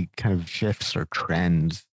noticed any kind of shifts or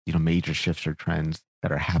trends, major shifts or trends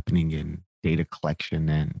that are happening in data collection,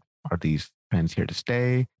 and are these trends here to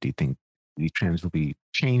stay? Do you think these trends will be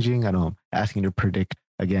changing? I know I'm asking you to predict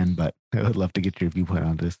again, but I would love to get your viewpoint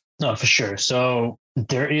on this. No, for sure. So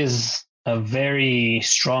there is a very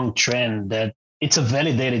strong trend that it's a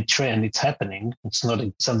validated trend. It's happening. It's not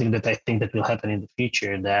something that I think that will happen in the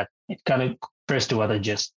future, that it kind of refers to what I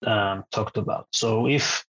just talked about. So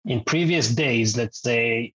if in previous days, let's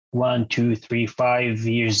say 1, 2, 3, 5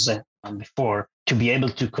 years before, to be able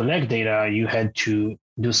to collect data, you had to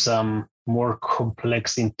do some more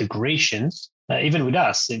complex integrations. Even with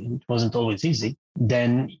us, it wasn't always easy.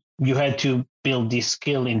 Then you had to build this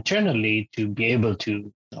skill internally to be able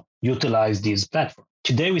to utilize these platforms.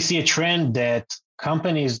 Today, we see a trend that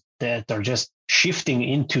companies that are just shifting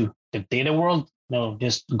into the data world,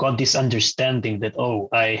 just got this understanding that, oh,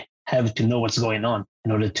 I have to know what's going on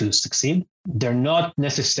in order to succeed. They're not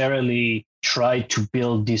necessarily try to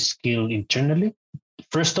build this skill internally.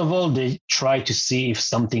 First of all, they try to see if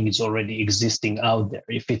something is already existing out there.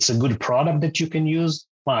 If it's a good product that you can use,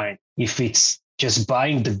 fine. If it's just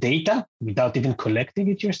buying the data without even collecting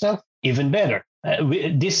it yourself, even better.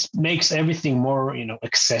 This makes everything more,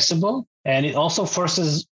 accessible, and it also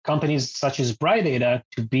forces companies such as Bright Data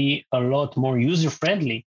to be a lot more user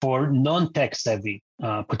friendly for non-tech savvy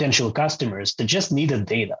potential customers that just need the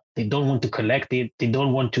data. They don't want to collect it. They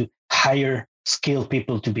don't want to hire skilled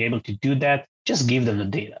people to be able to do that. Just give them the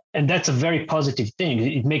data. And that's a very positive thing.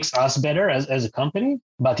 It makes us better as a company,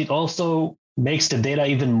 but it also makes the data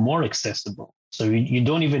even more accessible. So you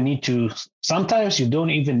don't even need to, sometimes you don't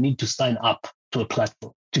even need to sign up to a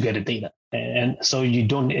platform to get the data. And so you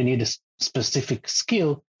don't need a specific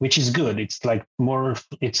skill, which is good. It's like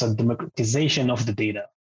it's a democratization of the data.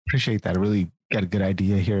 Appreciate that. I really got a good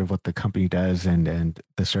idea here of what the company does and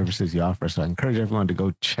the services you offer. So I encourage everyone to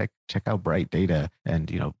go check out Bright Data. And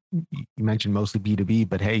you mentioned mostly B2B,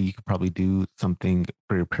 but hey, you could probably do something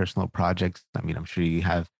for your personal projects. I mean, I'm sure you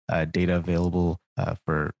have data available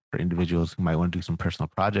for individuals who might want to do some personal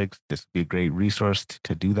projects. This would be a great resource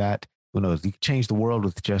to do that. Who knows? You could change the world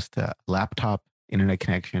with just a laptop, internet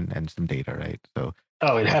connection, and some data, right? So.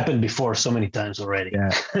 Oh, it happened before so many times already.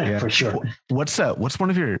 Yeah. For sure. What's one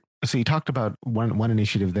of your? So you talked about one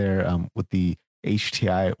initiative there with the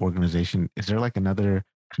HTI organization. Is there like another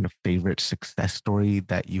kind of favorite success story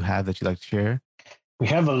that you have that you'd like to share? We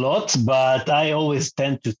have a lot, but I always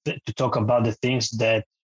tend to talk about the things that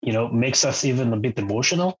makes us even a bit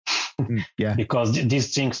emotional. Yeah. Because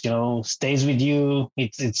these things, stays with you.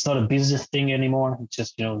 It's not a business thing anymore. It's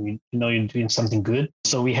just, you're doing something good.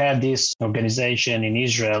 So we have this organization in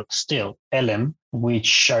Israel still, LM,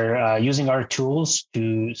 which are using our tools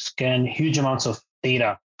to scan huge amounts of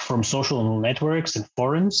data from social networks and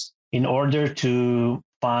forums in order to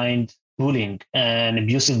find bullying and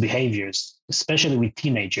abusive behaviors, especially with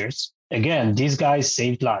teenagers. Again, these guys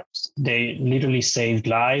saved lives. They literally saved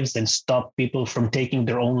lives and stopped people from taking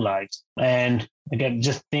their own lives. And again,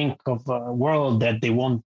 just think of a world that they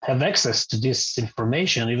won't have access to this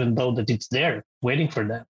information, even though that it's there waiting for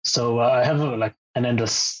them. So I have like an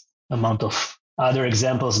endless amount of other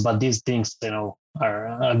examples, but these things, are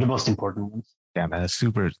the most important ones. Yeah, man, that's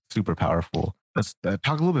super, super powerful. Let's talk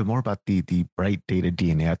a little bit more about the Bright Data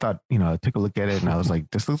DNA. I thought, I took a look at it and I was like,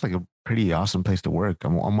 this looks like a pretty awesome place to work.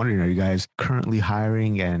 I'm wondering, are you guys currently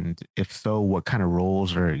hiring? And if so, what kind of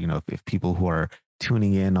roles or, if people who are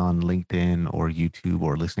tuning in on LinkedIn or YouTube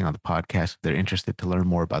or listening on the podcast, if they're interested to learn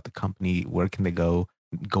more about the company, where can they go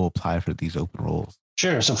apply for these open roles?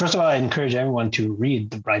 Sure. So first of all, I encourage everyone to read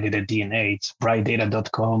the Bright Data DNA. It's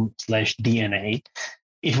brightdata.com/DNA.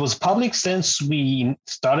 It was public since we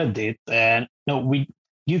started it, and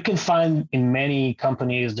you can find in many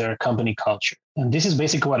companies their company culture, and this is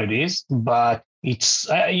basically what it is. But you've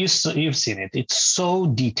seen it. It's so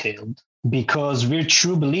detailed because we're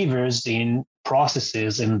true believers in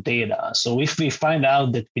processes and data. So if we find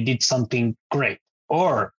out that we did something great,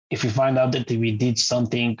 or if we find out that we did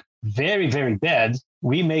something very, very bad,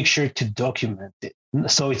 we make sure to document it.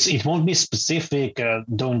 So it won't be specific.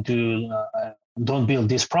 Don't build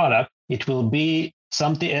this product. It will be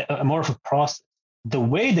something more of a process. The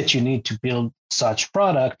way that you need to build such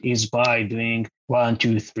product is by doing 1,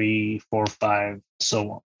 2, 3, 4, 5,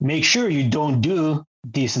 so on. Make sure you don't do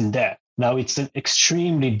this and that. Now it's an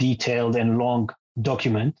extremely detailed and long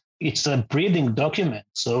document. It's a breathing document.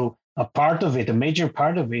 So a major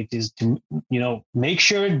part of it is to, make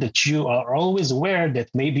sure that you are always aware that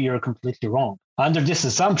maybe you're completely wrong. Under this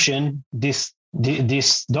assumption, this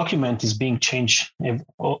document is being changed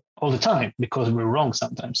all the time because we're wrong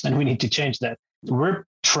sometimes and we need to change that. We're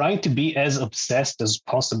trying to be as obsessed as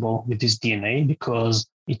possible with this DNA because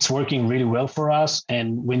it's working really well for us.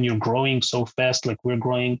 And when you're growing so fast, like we're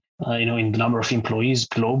growing, in the number of employees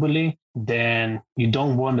globally, then you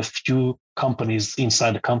don't want a few companies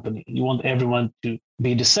inside the company. You want everyone to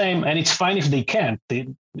be the same. And it's fine if they can't.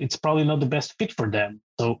 It's probably not the best fit for them.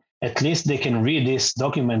 So at least they can read this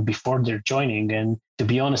document before they're joining and to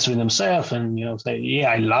be honest with themselves and, say,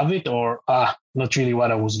 yeah, I love it, or not really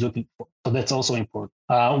what I was looking for. So that's also important.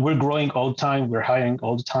 We're growing all the time. We're hiring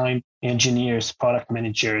all the time, engineers, product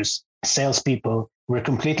managers, salespeople. We're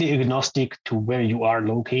completely agnostic to where you are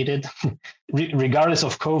located, regardless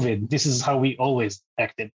of COVID. This is how we always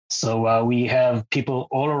acted. So we have people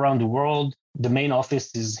all around the world. The main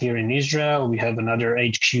office is here in Israel. We have another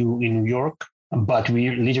HQ in New York, but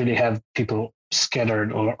we literally have people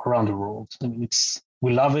scattered all around the world. I mean,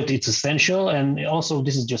 we love it. It's essential, and also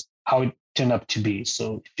this is just how it turned up to be.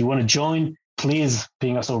 So if you want to join, please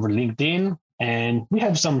ping us over LinkedIn, and we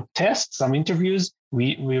have some tests, some interviews.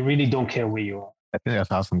 We really don't care where you are. I think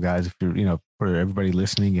that's awesome, guys. If you're, for everybody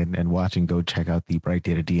listening and watching, go check out the Bright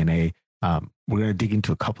Data DNA. We're going to dig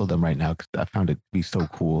into a couple of them right now because I found it to be so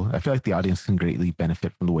cool. I feel like the audience can greatly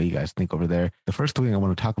benefit from the way you guys think over there. The first thing I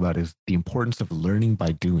want to talk about is the importance of learning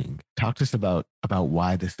by doing. Talk to us about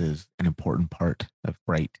why this is an important part of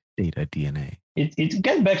Bright Data DNA. It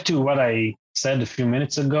gets back to what I said a few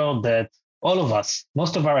minutes ago, that all of us,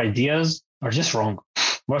 most of our ideas are just wrong.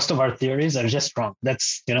 Most of our theories are just wrong.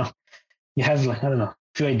 That's, you have, I don't know, a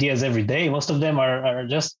few ideas every day. Most of them are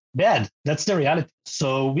just bad. That's the reality.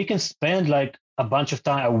 So we can spend like a bunch of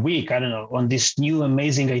time, a week, I don't know, on this new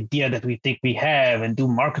amazing idea that we think we have, and do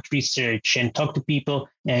market research and talk to people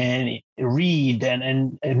and read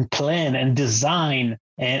and plan and design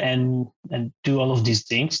and do all of these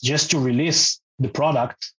things just to release the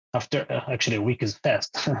product after actually a week is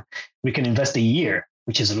fast. We can invest a year,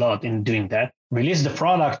 which is a lot in doing that. Release the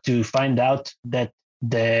product to find out that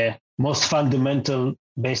the most fundamental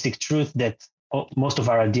basic truth that most of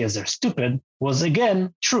our ideas are stupid was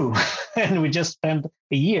again true. And we just spent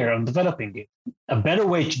a year on developing it. A better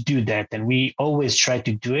way to do that, and we always try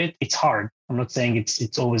to do it. It's hard. I'm not saying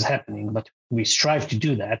it's always happening, but we strive to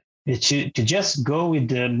do that. Is to just go with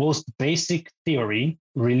the most basic theory,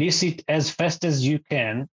 release it as fast as you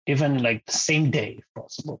can, even like the same day if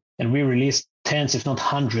possible. And we release tens, if not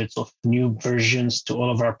hundreds, of new versions to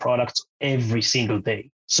all of our products every single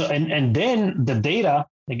day. So and then the data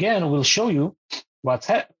again will show you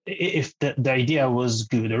if the idea was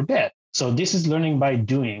good or bad. So this is learning by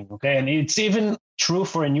doing, okay? And it's even true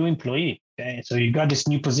for a new employee. Okay, so you got this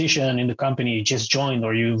new position in the company you just joined,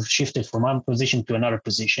 or you've shifted from one position to another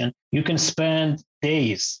position. You can spend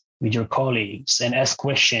days with your colleagues and ask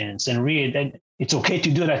questions and read. And it's okay to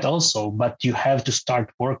do that also, but you have to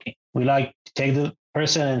start working. We like to take the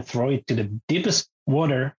person and throw it to the deepest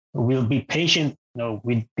water. We'll be patient,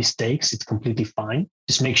 with mistakes. It's completely fine.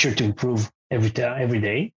 Just make sure to improve every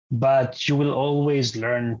day. But you will always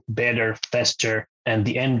learn better, faster. And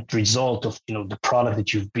the end result of the product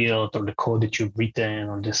that you've built, or the code that you've written,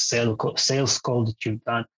 or the sales code that you've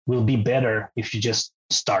done will be better if you just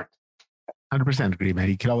start. 100% agree, man.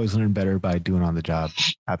 You can always learn better by doing on the job.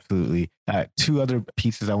 Absolutely. Two other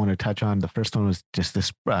pieces I want to touch on. The first one was just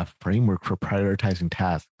this framework for prioritizing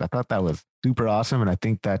tasks. I thought that was super awesome. And I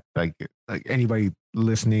think that like anybody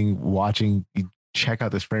listening, watching, you check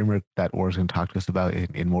out this framework that Or's going to talk to us about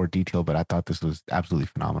in more detail. But I thought this was absolutely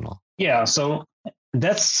phenomenal. Yeah. So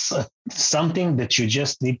that's something that you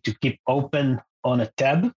just need to keep open on a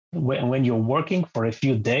tab when you're working for a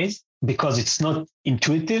few days, because it's not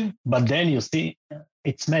intuitive, but then you see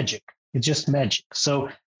it's magic. It's just magic. So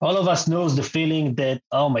all of us knows the feeling that,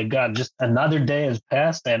 oh my God, just another day has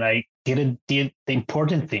passed and I did the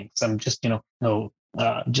important things. I'm just,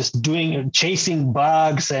 just chasing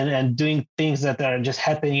bugs and doing things that are just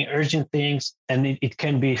happening, urgent things. And it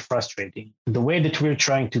can be frustrating. The way that we're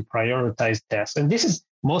trying to prioritize tasks, and this is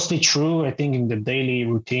mostly true, I think, in the daily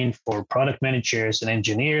routine for product managers and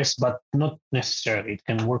engineers, but not necessarily. It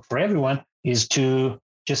can work for everyone, is to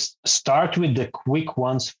just start with the quick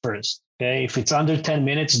ones first. Okay. If it's under 10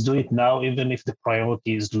 minutes, do it now, even if the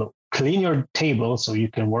priority is low. Clean your table so you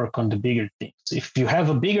can work on the bigger things. If you have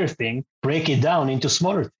a bigger thing, break it down into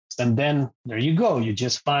smaller things. And then there you go. You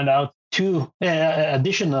just find out two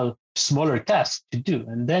additional smaller tasks to do.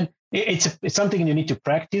 And then it's something you need to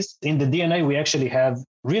practice. In the DNA, we actually have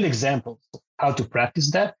real examples of how to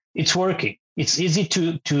practice that. It's working. It's easy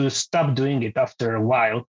to stop doing it after a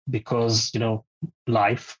while because,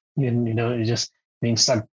 life, just being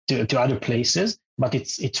stuck to other places, but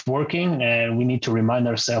it's working, and we need to remind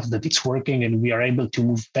ourselves that it's working and we are able to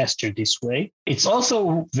move faster this way. It's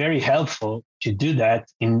also very helpful to do that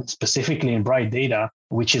specifically in Bright Data,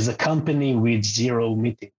 which is a company with 0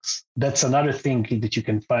 meetings. That's another thing that you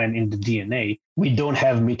can find in the DNA. We don't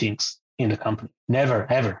have meetings in the company. Never,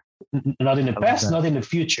 ever. Not in the past, not in the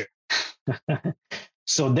future.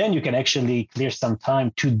 So then you can actually clear some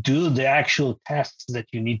time to do the actual tasks that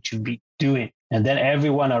you need to be doing. And then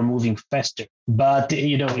everyone are moving faster. But,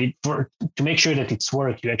 to make sure that it's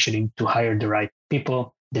work, you actually need to hire the right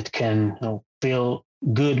people that can fill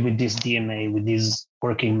good with this DMA, with this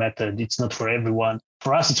working method. It's not for everyone.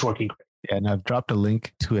 For us, it's working great. Yeah, and I've dropped a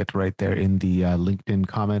link to it right there in the LinkedIn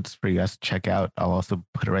comments for you guys to check out. I'll also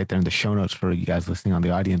put it right there in the show notes for you guys listening on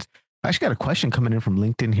the audience. I actually got a question coming in from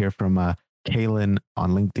LinkedIn here from Kaylin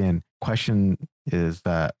on LinkedIn. Question is,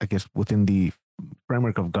 I guess, within the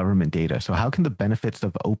framework of government data. So how can the benefits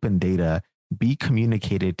of open data be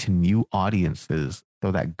communicated to new audiences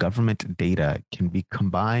so that government data can be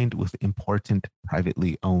combined with important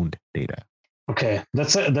privately owned data? Okay,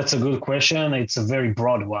 that's a good question. It's a very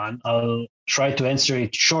broad one. I'll try to answer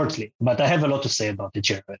it shortly, but I have a lot to say about it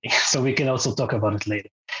already, so we can also talk about it later.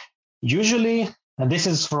 Usually, and this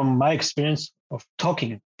is from my experience of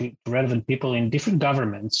talking to relevant people in different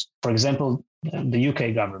governments. For example, the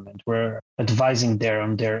UK government, we're advising there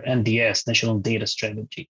on their NDS, National Data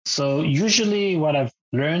Strategy. So usually what I've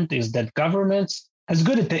learned is that governments has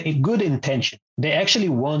good intention. They actually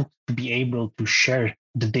want to be able to share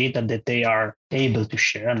the data that they are able to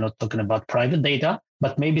share. I'm not talking about private data,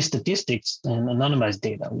 but maybe statistics and anonymized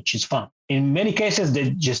data, which is fun. In many cases,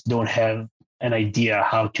 they just don't have an idea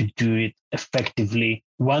how to do it effectively.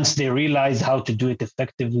 Once they realize how to do it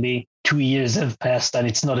effectively, 2 years have passed and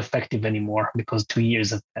it's not effective anymore because 2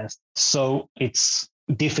 years have passed. So it's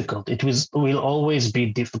difficult. Will always be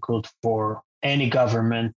difficult for any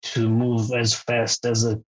government to move as fast as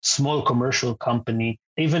a small commercial company,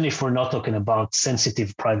 even if we're not talking about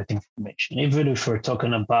sensitive private information, even if we're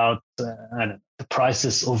talking about the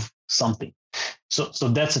prices of something. So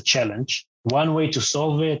that's a challenge. One way to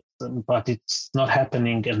solve it, but it's not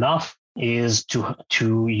happening enough, is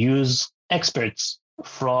to use experts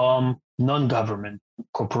from non-government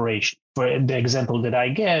corporations. For the example that I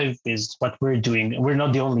gave is what we're doing. We're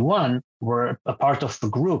not the only one. We're a part of a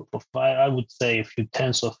group of, I would say, a few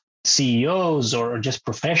tens of CEOs or just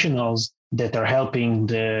professionals that are helping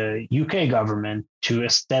the UK government to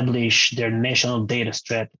establish their national data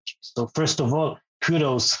strategy. So first of all,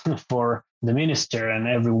 kudos for the minister and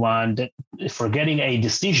everyone for getting a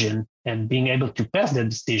decision and being able to pass that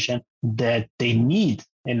decision that they need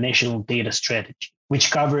a national data strategy,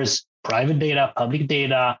 which covers private data, public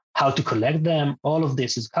data, how to collect them. All of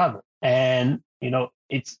this is covered. And,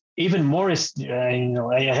 it's even more,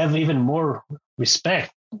 I have even more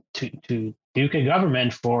respect to the UK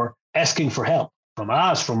government for asking for help from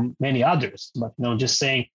us, from many others, but just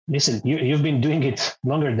saying, listen, you've been doing it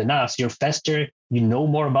longer than us. You're faster. You know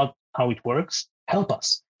more about how it works. Help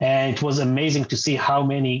us. And it was amazing to see how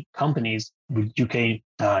many companies with UK,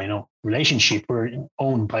 relationship were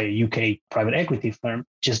owned by a UK private equity firm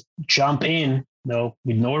just jump in,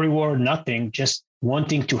 with no reward, nothing, just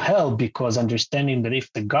wanting to help because understanding that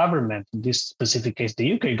if the government, in this specific case,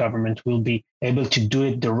 the UK government, will be able to do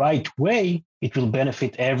it the right way, it will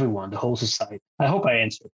benefit everyone, the whole society. I hope I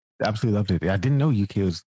answered. Absolutely loved it. I didn't know UK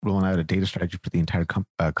was rolling out a data strategy for the entire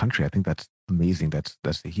country. I think that's amazing. That's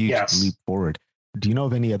a huge leap forward. Do you know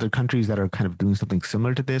of any other countries that are kind of doing something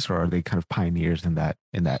similar to this, or are they kind of pioneers in that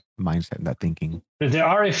mindset and that thinking? There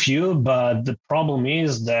are a few, but the problem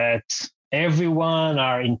is that everyone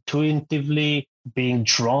are intuitively being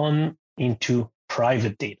drawn into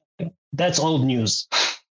private data. That's old news.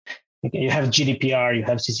 You have GDPR, you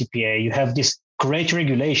have CCPA, you have this great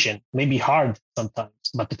regulation, maybe hard sometimes,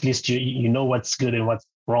 but at least you know what's good and what's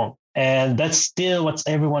wrong. And that's still what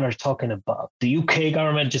everyone are talking about. The UK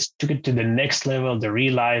government just took it to the next level. They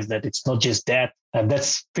realized that it's not just that, and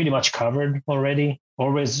that's pretty much covered already.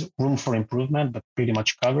 Always room for improvement, but pretty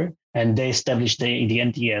much covered. And they established the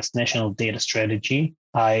NDS, National Data Strategy.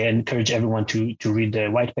 I encourage everyone to read the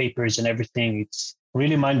white papers and everything. It's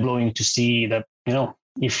really mind-blowing to see that,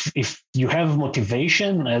 if you have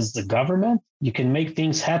motivation as the government, you can make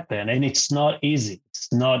things happen. And it's not easy.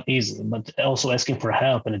 It's not easy, but also asking for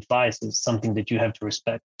help and advice is something that you have to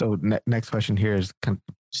respect. So next question here is kind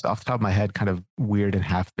of just off the top of my head, kind of weird and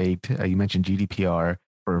half-baked. You mentioned GDPR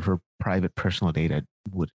for private personal data.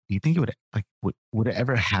 Do you think it would it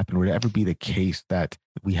ever happen? Would it ever be the case that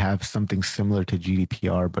we have something similar to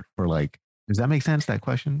GDPR, but for does that make sense, that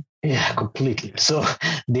question? Yeah, completely. So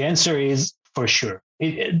the answer is for sure.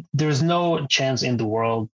 There's no chance in the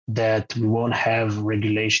world that we won't have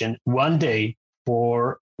regulation one day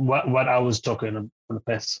for what I was talking about in the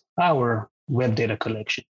past hour, web data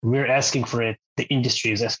collection. We're asking for it. The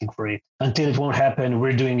industry is asking for it. Until it won't happen,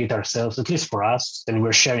 we're doing it ourselves, at least for us, and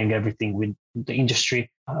we're sharing everything with the industry,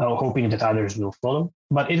 hoping that others will follow.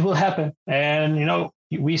 But it will happen. And,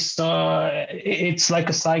 we saw it's like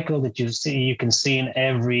a cycle that you can see in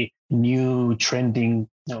every new trending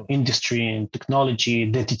industry and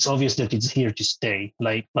technology, that it's obvious that it's here to stay,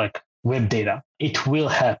 like web data. It will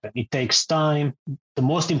happen. It takes time. The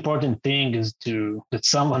most important thing is that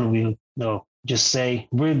someone will just say,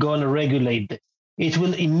 we're going to regulate this. It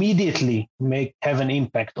will immediately have an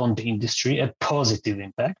impact on the industry, a positive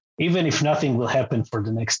impact, even if nothing will happen for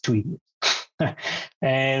the next 2 years.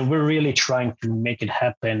 And we're really trying to make it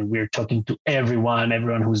happen. We're talking to everyone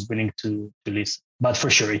who's willing to listen. But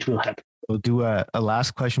for sure, it will happen. We'll do a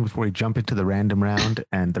last question before we jump into the random round.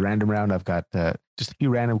 And the random round, I've got just a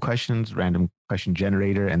few random questions, random question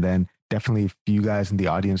generator. And then definitely if you guys in the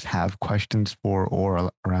audience have questions for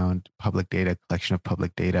or around public data, collection of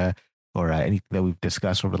public data, or anything that we've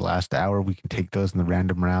discussed over the last hour, we can take those in the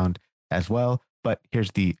random round as well. But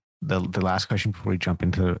here's the last question before we jump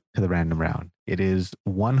into the random round. It is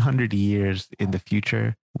 100 years in the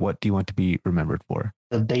future. What do you want to be remembered for?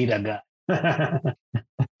 The data guy.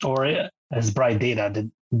 Or as Bright Data,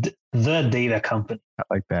 the data company. I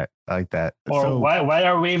like that. Or so, why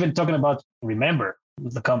are we even talking about remember?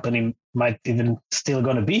 The company might even still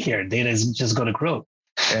going to be here. Data is just going to grow.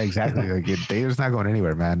 Yeah, exactly. Like data's not going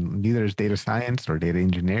anywhere, man. Neither is data science or data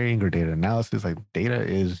engineering or data analysis. Like data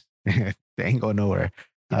is, they ain't going nowhere.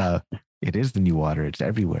 It is the new water. It's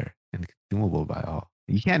everywhere and consumable by all.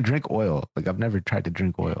 You can't drink oil. Like I've never tried to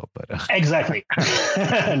drink oil, but exactly.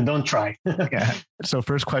 Don't try. Yeah. So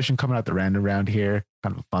first question coming out the random round here,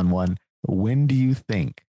 kind of a fun one. When do you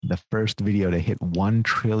think the first video to hit 1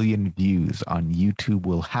 trillion views on YouTube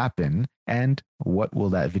will happen? And what will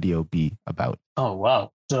that video be about? Oh,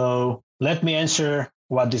 wow. So let me answer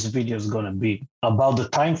what this video is going to be. About the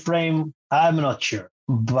time frame, I'm not sure,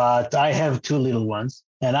 but I have 2 little ones.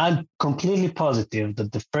 And I'm completely positive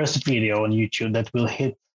that the first video on YouTube that will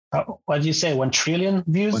hit, what did you say, 1 trillion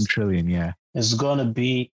views? 1 trillion, yeah. Is going to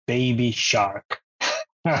be Baby Shark.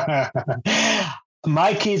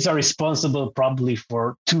 My kids are responsible probably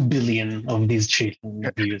for 2 billion of these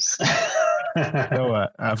trillion views. So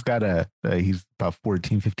I've got he's about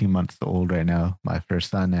 14, 15 months old right now, my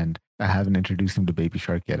first son, and I haven't introduced him to Baby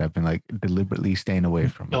Shark yet. I've been like deliberately staying away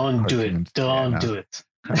from Don't do it. Don't do it.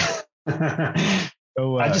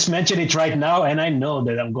 So, I just mentioned it right now, and I know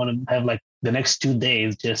that I'm going to have like the next 2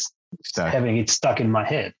 days just having it stuck in my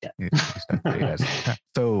head. Yeah.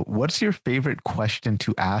 So what's your favorite question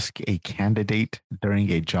to ask a candidate during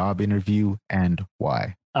a job interview and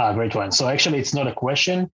why? Great one. So actually, it's not a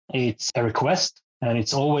question. It's a request. And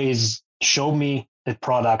it's always show me the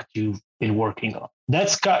product you've been working on.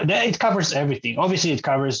 It covers everything. Obviously, it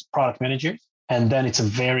covers product managers. And then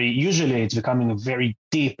usually it's becoming a very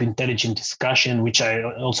deep, intelligent discussion, which I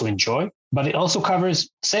also enjoy, but it also covers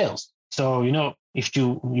sales. So, if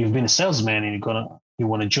you've been a salesman and you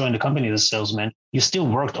want to join the company as a salesman, you still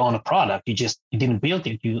worked on a product. You didn't build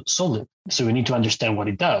it, you sold it. So you need to understand what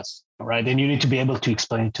it does, right? And you need to be able to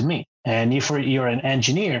explain it to me. And if you're an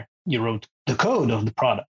engineer, you wrote the code of the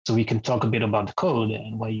product. So we can talk a bit about the code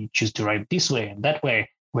and why you choose to write this way and that way,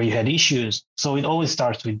 where you had issues. So it always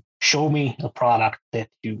starts with show me a product that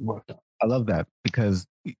you worked on. I love that because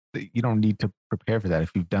you don't need to prepare for that.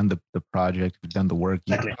 If you've done the project, you've done the work,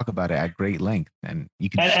 you can talk about it at great length, and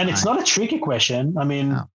you can. And it's not a tricky question. I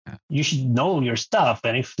mean, you should know your stuff,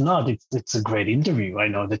 and if not, it's a great interview. I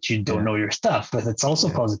know that you don't know your stuff, but it's also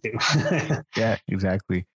positive. Yeah,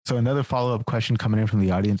 exactly. So another follow-up question coming in from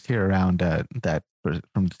the audience here around that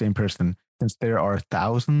from the same person. Since there are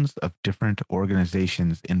thousands of different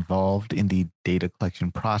organizations involved in the data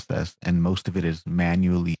collection process, and most of it is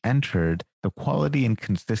manually entered, the quality and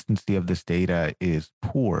consistency of this data is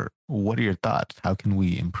poor. What are your thoughts? How can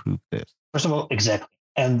we improve this? First of all, exactly.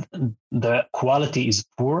 And the quality is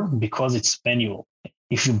poor because it's manual.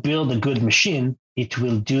 If you build a good machine, it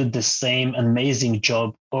will do the same amazing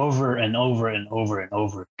job over and over and over and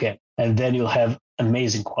over again. And then you'll have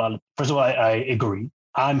amazing quality. First of all, I agree.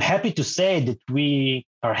 I'm happy to say that we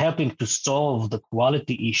are helping to solve the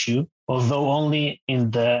quality issue, although only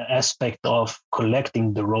in the aspect of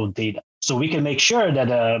collecting the raw data. So we can make sure that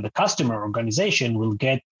the customer organization will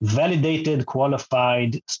get validated,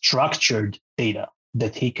 qualified, structured data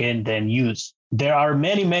that he can then use. There are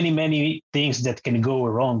many, many, many things that can go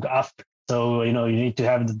wrong after. So, you need to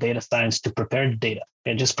have the data science to prepare the data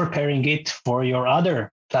and just preparing it for your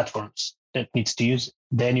other platforms that needs to use it.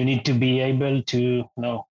 Then you need to be able to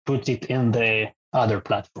put it in the other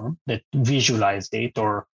platform that visualize it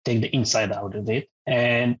or take the inside out of it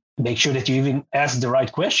and make sure that you even ask the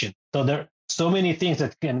right question. So there are so many things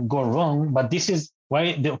that can go wrong, but this is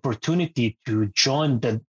why the opportunity to join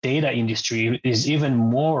the data industry is even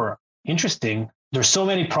more interesting. There's so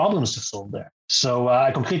many problems to solve there. So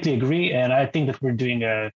I completely agree. And I think that we're doing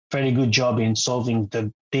a very good job in solving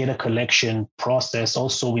the data collection process,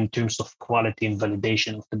 also in terms of quality and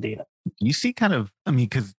validation of the data. You see kind of, I mean,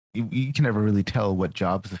 because you can never really tell what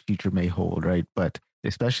jobs the future may hold, right? But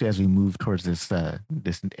especially as we move towards this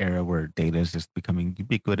era where data is just becoming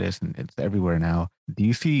ubiquitous and it's everywhere now, do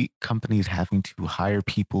you see companies having to hire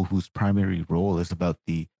people whose primary role is about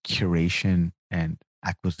the curation and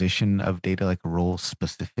acquisition of data, like a role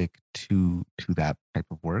specific to that type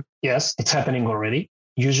of work? Yes, it's happening already.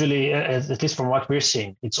 Usually, at least from what we're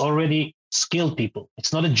seeing, it's already skilled people.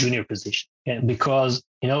 It's not a junior position. Because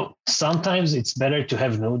sometimes it's better to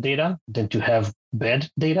have no data than to have bad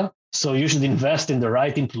data. So you should invest in the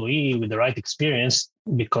right employee with the right experience,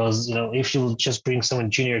 because if you just bring someone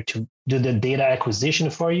junior to do the data acquisition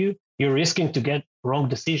for you, you're risking to get wrong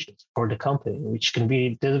decisions for the company, which can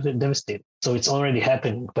be devastating. So it's already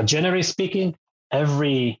happening. But generally speaking,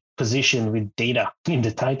 every position with data in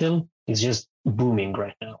the title is just booming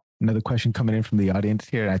right now. Another question coming in from the audience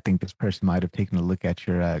here. I think this person might have taken a look at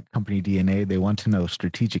your company DNA. They want to know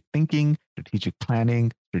strategic thinking, strategic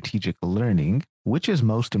planning, strategic learning. Which is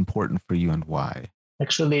most important for you and why?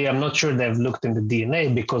 Actually, I'm not sure they've looked in the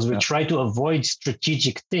DNA, because we try to avoid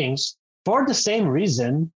strategic things for the same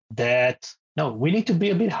reason that no, we need to be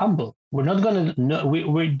a bit humble. We're not going to know,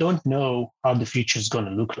 we don't know how the future is going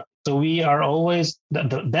to look like. So we are always,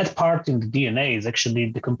 that part in the DNA is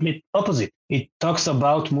actually the complete opposite. It talks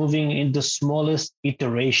about moving in the smallest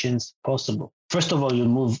iterations possible. First of all, you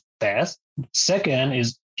move fast. Second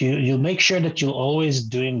is you make sure that you're always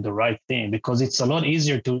doing the right thing, because it's a lot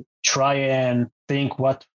easier to try and think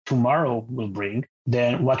what tomorrow will bring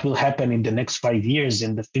than what will happen in the next 5 years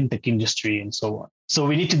in the fintech industry and so on. So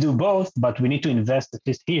we need to do both, but we need to invest, at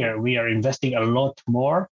least here, we are investing a lot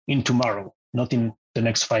more in tomorrow, not in the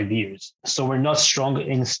next 5 years. So we're not strong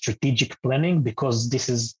in strategic planning, because this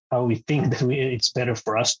is how we think that it's better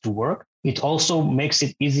for us to work. It also makes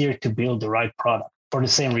it easier to build the right product for the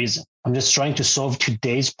same reason. I'm just trying to solve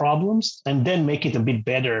today's problems and then make it a bit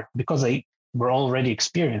better, because we're already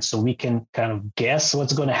experienced. So we can kind of guess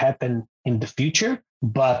what's going to happen in the future.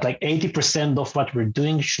 But like 80% of what we're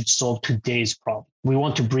doing should solve today's problem. We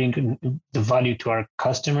want to bring the value to our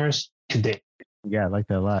customers today. Yeah, I like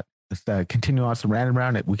that a lot. Let's continue on some random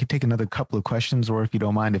round. We could take another couple of questions, or if you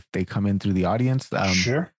don't mind, if they come in through the audience.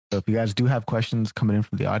 Sure. So if you guys do have questions coming in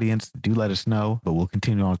from the audience, do let us know. But we'll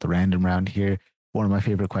continue on with the random round here. One of my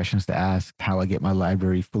favorite questions to ask: how I get my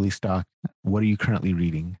library fully stocked. What are you currently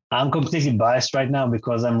reading? I'm completely biased right now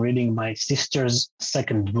because I'm reading my sister's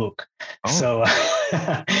second book. Oh. So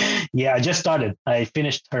yeah, I just started. I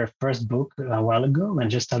finished her first book a while ago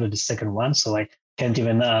and just started the second one. So I can't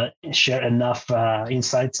even share enough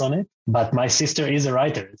insights on it. But my sister is a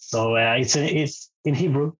writer. So it's in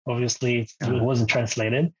Hebrew. Obviously, it wasn't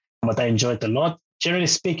translated, but I enjoyed it a lot. Generally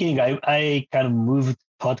speaking, I kind of moved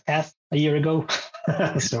podcast a year ago.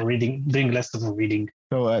 So doing less of reading.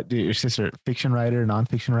 So your sister, fiction writer,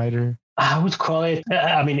 nonfiction writer? I would call it,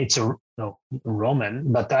 I mean, it's a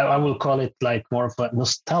Roman, but I will call it like more of a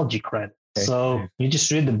nostalgic writer. Okay. So you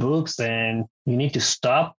just read the books and you need to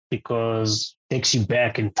stop, because it takes you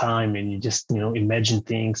back in time and you just, imagine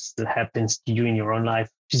things that happens to you in your own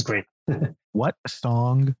life, which is great. What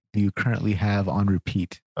song do you currently have on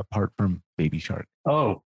repeat apart from Baby Shark?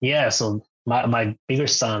 Oh, yeah. So my bigger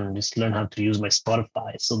son just learned how to use my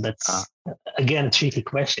Spotify. So that's, again, a tricky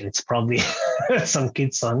question. It's probably some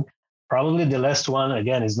kid song. Probably the last one,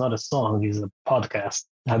 again, is not a song, is a podcast.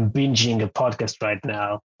 I'm binging a podcast right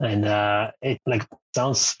now, and it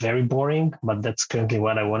sounds very boring, but that's currently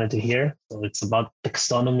what I wanted to hear. So it's about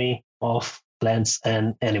taxonomy of plants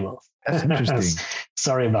and animals. That's interesting.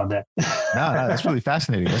 Sorry about that. No, that's really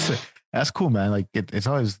fascinating. That's cool, man. Like it's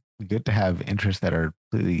always good to have interests that are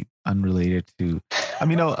completely unrelated to. I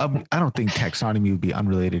mean, no, I don't think taxonomy would be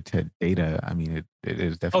unrelated to data. I mean, it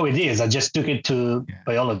is definitely. Oh, it is. I just took it to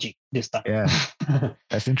biology this time. Yeah,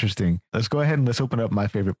 that's interesting. Let's go ahead and let's open up. My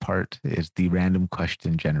favorite part is the random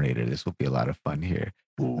question generator. This will be a lot of fun here.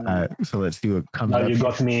 So let's see what comes up. You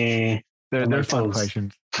got me. They're fun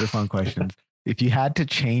questions. They're fun questions. If you had to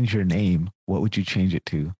change your name, what would you change it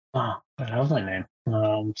to? Oh, I love my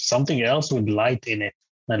name. Something else with light in it.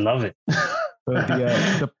 I love it. So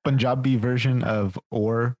the Punjabi version of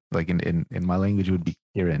or, like in my language, would be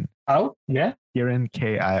Kiran. Oh, yeah. Kiran,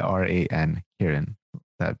 Kiran, Kiran.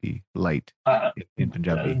 That'd be light in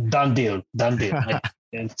Punjabi. Done deal.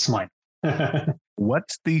 It's mine.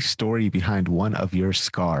 What's the story behind one of your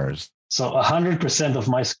scars? So 100% of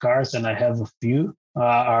my scars, and I have a few,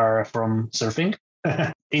 are from surfing.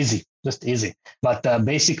 Easy, just easy. But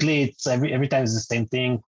basically, it's every time it's the same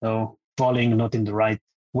thing. So falling not in the right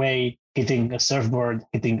way, hitting a surfboard,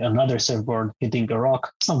 hitting another surfboard, hitting a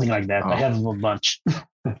rock, something like that. I have a bunch.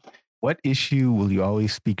 What issue will you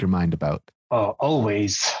always speak your mind about? Oh,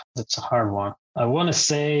 always. That's a hard one. I want to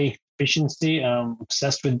say efficiency. I'm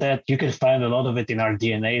obsessed with that. You can find a lot of it in our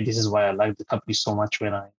DNA. This is why I like the company so much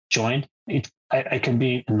when I joined. I can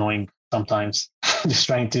be annoying sometimes, just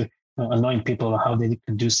trying to annoying people how they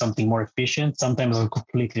could do something more efficient. Sometimes I'm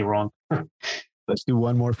completely wrong. Let's do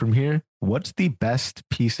one more from here. What's the best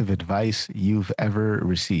piece of advice you've ever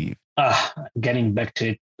received? Getting back to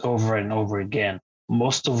it over and over again.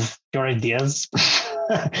 Most of your ideas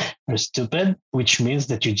are stupid, which means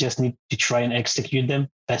that you just need to try and execute them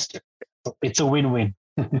faster. So it's a win-win.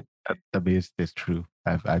 That means it's true.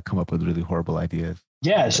 I've come up with really horrible ideas.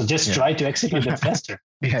 Yeah, so just Yeah. try to execute them faster.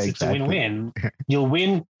 Yeah, It's a exactly. win-win. You'll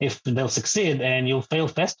win if they'll succeed, and you'll fail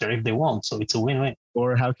faster if they won't. So it's a win-win.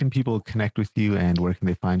 Or how can people connect with you and where can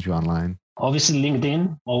they find you online? Obviously,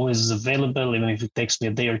 LinkedIn always available, even if it takes me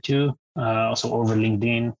a day or two. Also over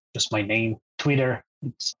LinkedIn, just my name. Twitter,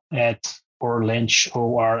 it's at Orlench,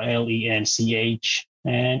 ORLENCH,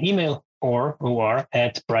 and email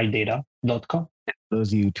or@brightdata.com.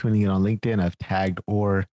 Those of you tuning in on LinkedIn, I've tagged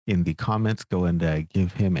Or in the comments. Go and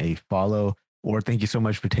give him a follow. Or thank you so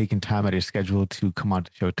much for taking time out of your schedule to come on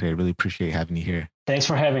the show today. I really appreciate having you here. Thanks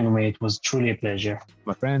for having me. It was truly a pleasure.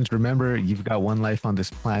 My friends, remember, you've got one life on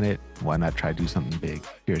this planet. Why not try to do something big?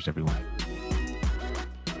 Cheers, everyone.